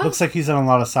 Oh, yeah? Looks like he's on a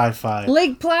lot of sci-fi.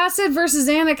 Lake Placid versus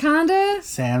Anaconda?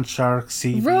 Sand Shark,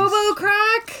 Sea Beast.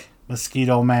 Robo-Croc?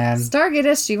 Mosquito Man. Stargate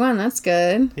SG-1, that's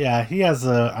good. Yeah, he has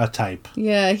a type.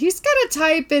 Yeah, he's got a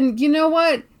type, and you know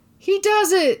what? He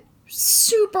does it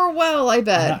super well, I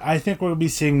bet. I think we'll be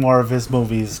seeing more of his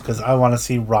movies, because I want to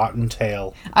see Rotten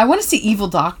Tail. I want to see Evil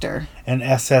Doctor. And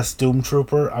SS Doom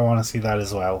Trooper, I want to see that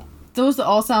as well. Those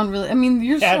all sound really... I mean,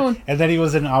 you're showing... And then he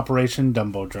was in Operation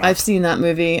Dumbo Drop. I've seen that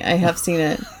movie. I have seen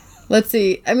it. Let's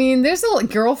see. I mean, there's a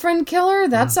girlfriend killer.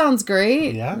 That sounds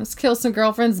great. Yeah. Let's kill some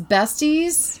girlfriends.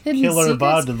 Besties. Hidden Killer Secrets.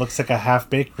 Bud. It looks like a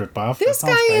half-baked ripoff. This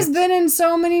guy has been in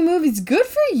so many movies. Good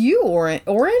for you,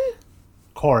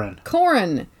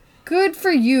 Corin. Good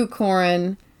for you,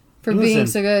 Corin, for being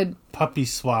so good. Puppy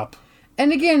Swap.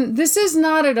 And again, this is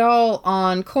not at all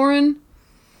on Corin.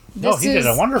 No, he did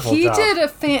a wonderful job. He did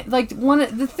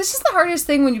this is the hardest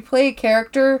thing when you play a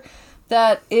character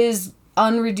that is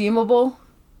unredeemable.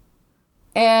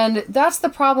 And that's the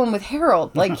problem with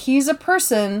Harold. Like, he's a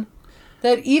person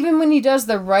that even when he does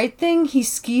the right thing, he's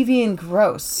skeevy and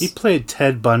gross. He played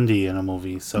Ted Bundy in a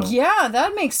movie, so... Yeah,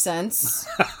 that makes sense.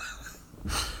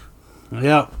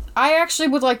 Yeah. I actually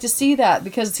would like to see that,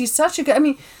 because he's such a good... I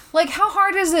mean, like, how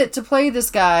hard is it to play this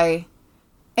guy,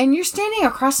 and you're standing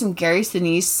across from Gary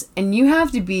Sinise, and you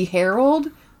have to be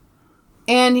Harold,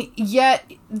 and yet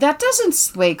that doesn't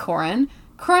sway Corin.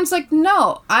 Corin's like,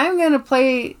 no, I'm going to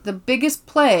play the biggest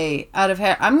play out of...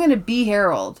 I'm going to be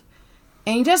Harold.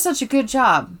 And he does such a good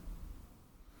job.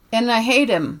 And I hate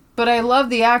him, but I love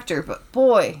the actor. But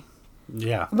boy,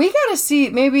 yeah, we got to see.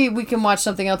 Maybe we can watch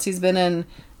something else he's been in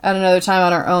at another time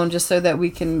on our own, just so that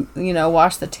we can,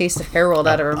 wash the taste of Harold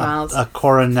out of our mouths. A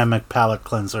coronemic palate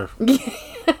cleanser.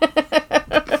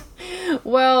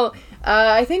 Well,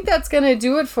 I think that's going to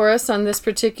do it for us on this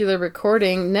particular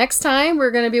recording. Next time,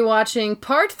 we're going to be watching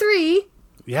Part 3.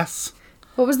 Yes.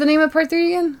 What was the name of Part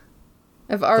 3 again?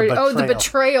 The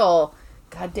Betrayal.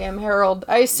 Goddamn Harold.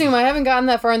 I assume I haven't gotten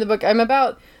that far in the book.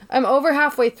 I'm over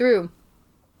halfway through,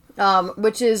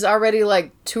 which is already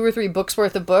like 2 or 3 books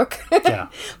worth of book. Yeah.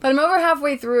 But I'm over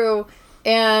halfway through,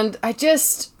 and I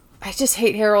just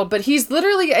hate Harold. But he's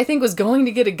literally, I think, was going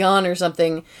to get a gun or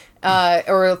something,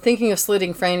 or thinking of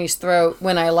slitting Franny's throat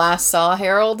when I last saw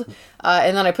Harold.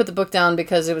 And then I put the book down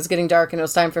because it was getting dark and it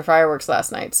was time for fireworks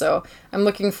last night. So I'm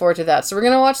looking forward to that. So we're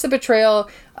going to watch The Betrayal.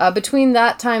 Between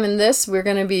that time and this, we're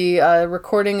going to be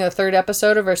recording a 3rd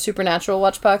episode of our Supernatural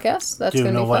Watch podcast. That's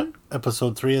going to be fun. Do you know what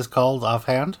episode 3 is called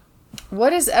offhand?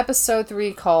 What is episode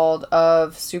 3 called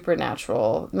of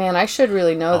Supernatural? Man, I should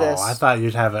really know this. Oh, I thought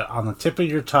you'd have it on the tip of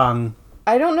your tongue.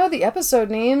 I don't know the episode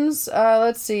names.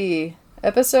 Let's see.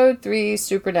 Episode 3,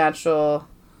 Supernatural.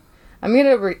 I'm going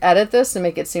to edit this and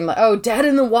make it seem like... Oh, Dead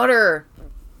in the Water!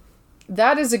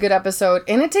 That is a good episode.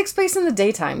 And it takes place in the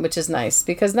daytime, which is nice.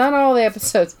 Because not all the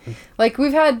episodes... Like,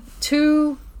 we've had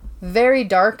 2 very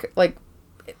dark... Like,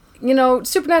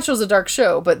 Supernatural is a dark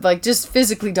show. But, like, just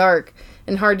physically dark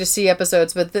and hard to see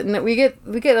episodes. But then we get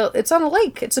it's on a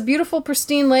lake. It's a beautiful,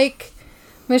 pristine lake.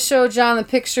 I'm going to show John the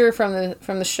picture from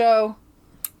the show.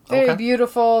 Very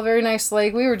beautiful, very nice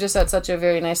lake. We were just at such a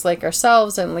very nice lake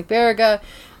ourselves in Lake Baraga.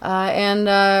 And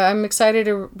I'm excited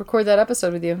to record that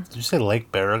episode with you. Did you say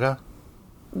Lake Baraga?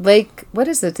 Lake, what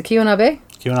is it? The Keweenaw Bay?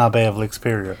 Keweenaw Bay of Lake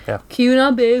Superior, yeah.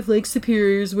 Keweenaw Bay of Lake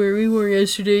Superior is where we were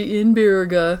yesterday in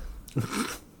Baraga.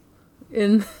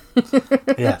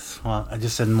 Yes, well, I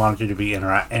just didn't want you to be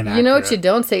inaccurate. You know what you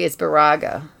don't say? It's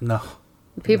Baraga. No.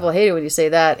 People hate it when you say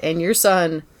that. And your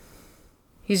son...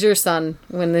 He's your son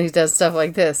when he does stuff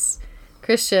like this.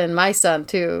 Christian, my son,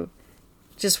 too,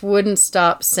 just wouldn't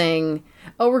stop saying,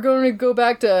 oh, we're going to go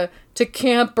back to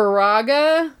Camp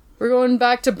Baraga? We're going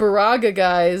back to Baraga,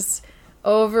 guys.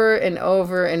 Over and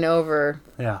over and over.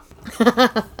 Yeah. All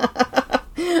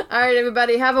right,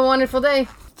 everybody. Have a wonderful day.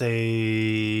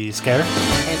 Stay scared.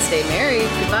 And stay merry.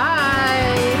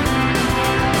 Goodbye.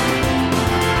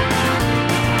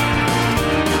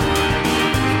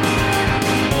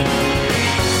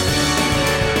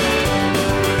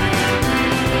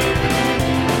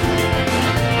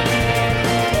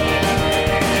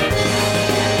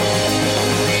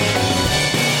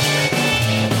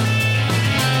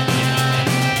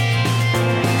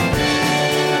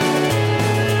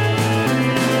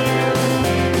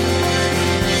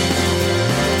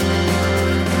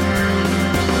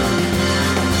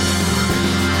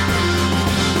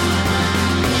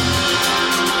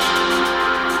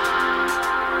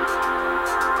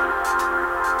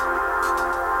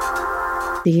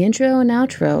 The intro and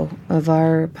outro of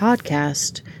our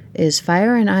podcast is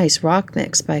Fire and Ice Rock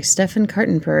Mix by Stefan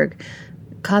Kartenberg.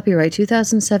 Copyright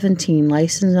 2017,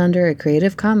 licensed under a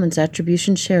Creative Commons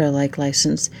Attribution Share Alike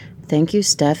license. Thank you,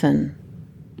 Stefan.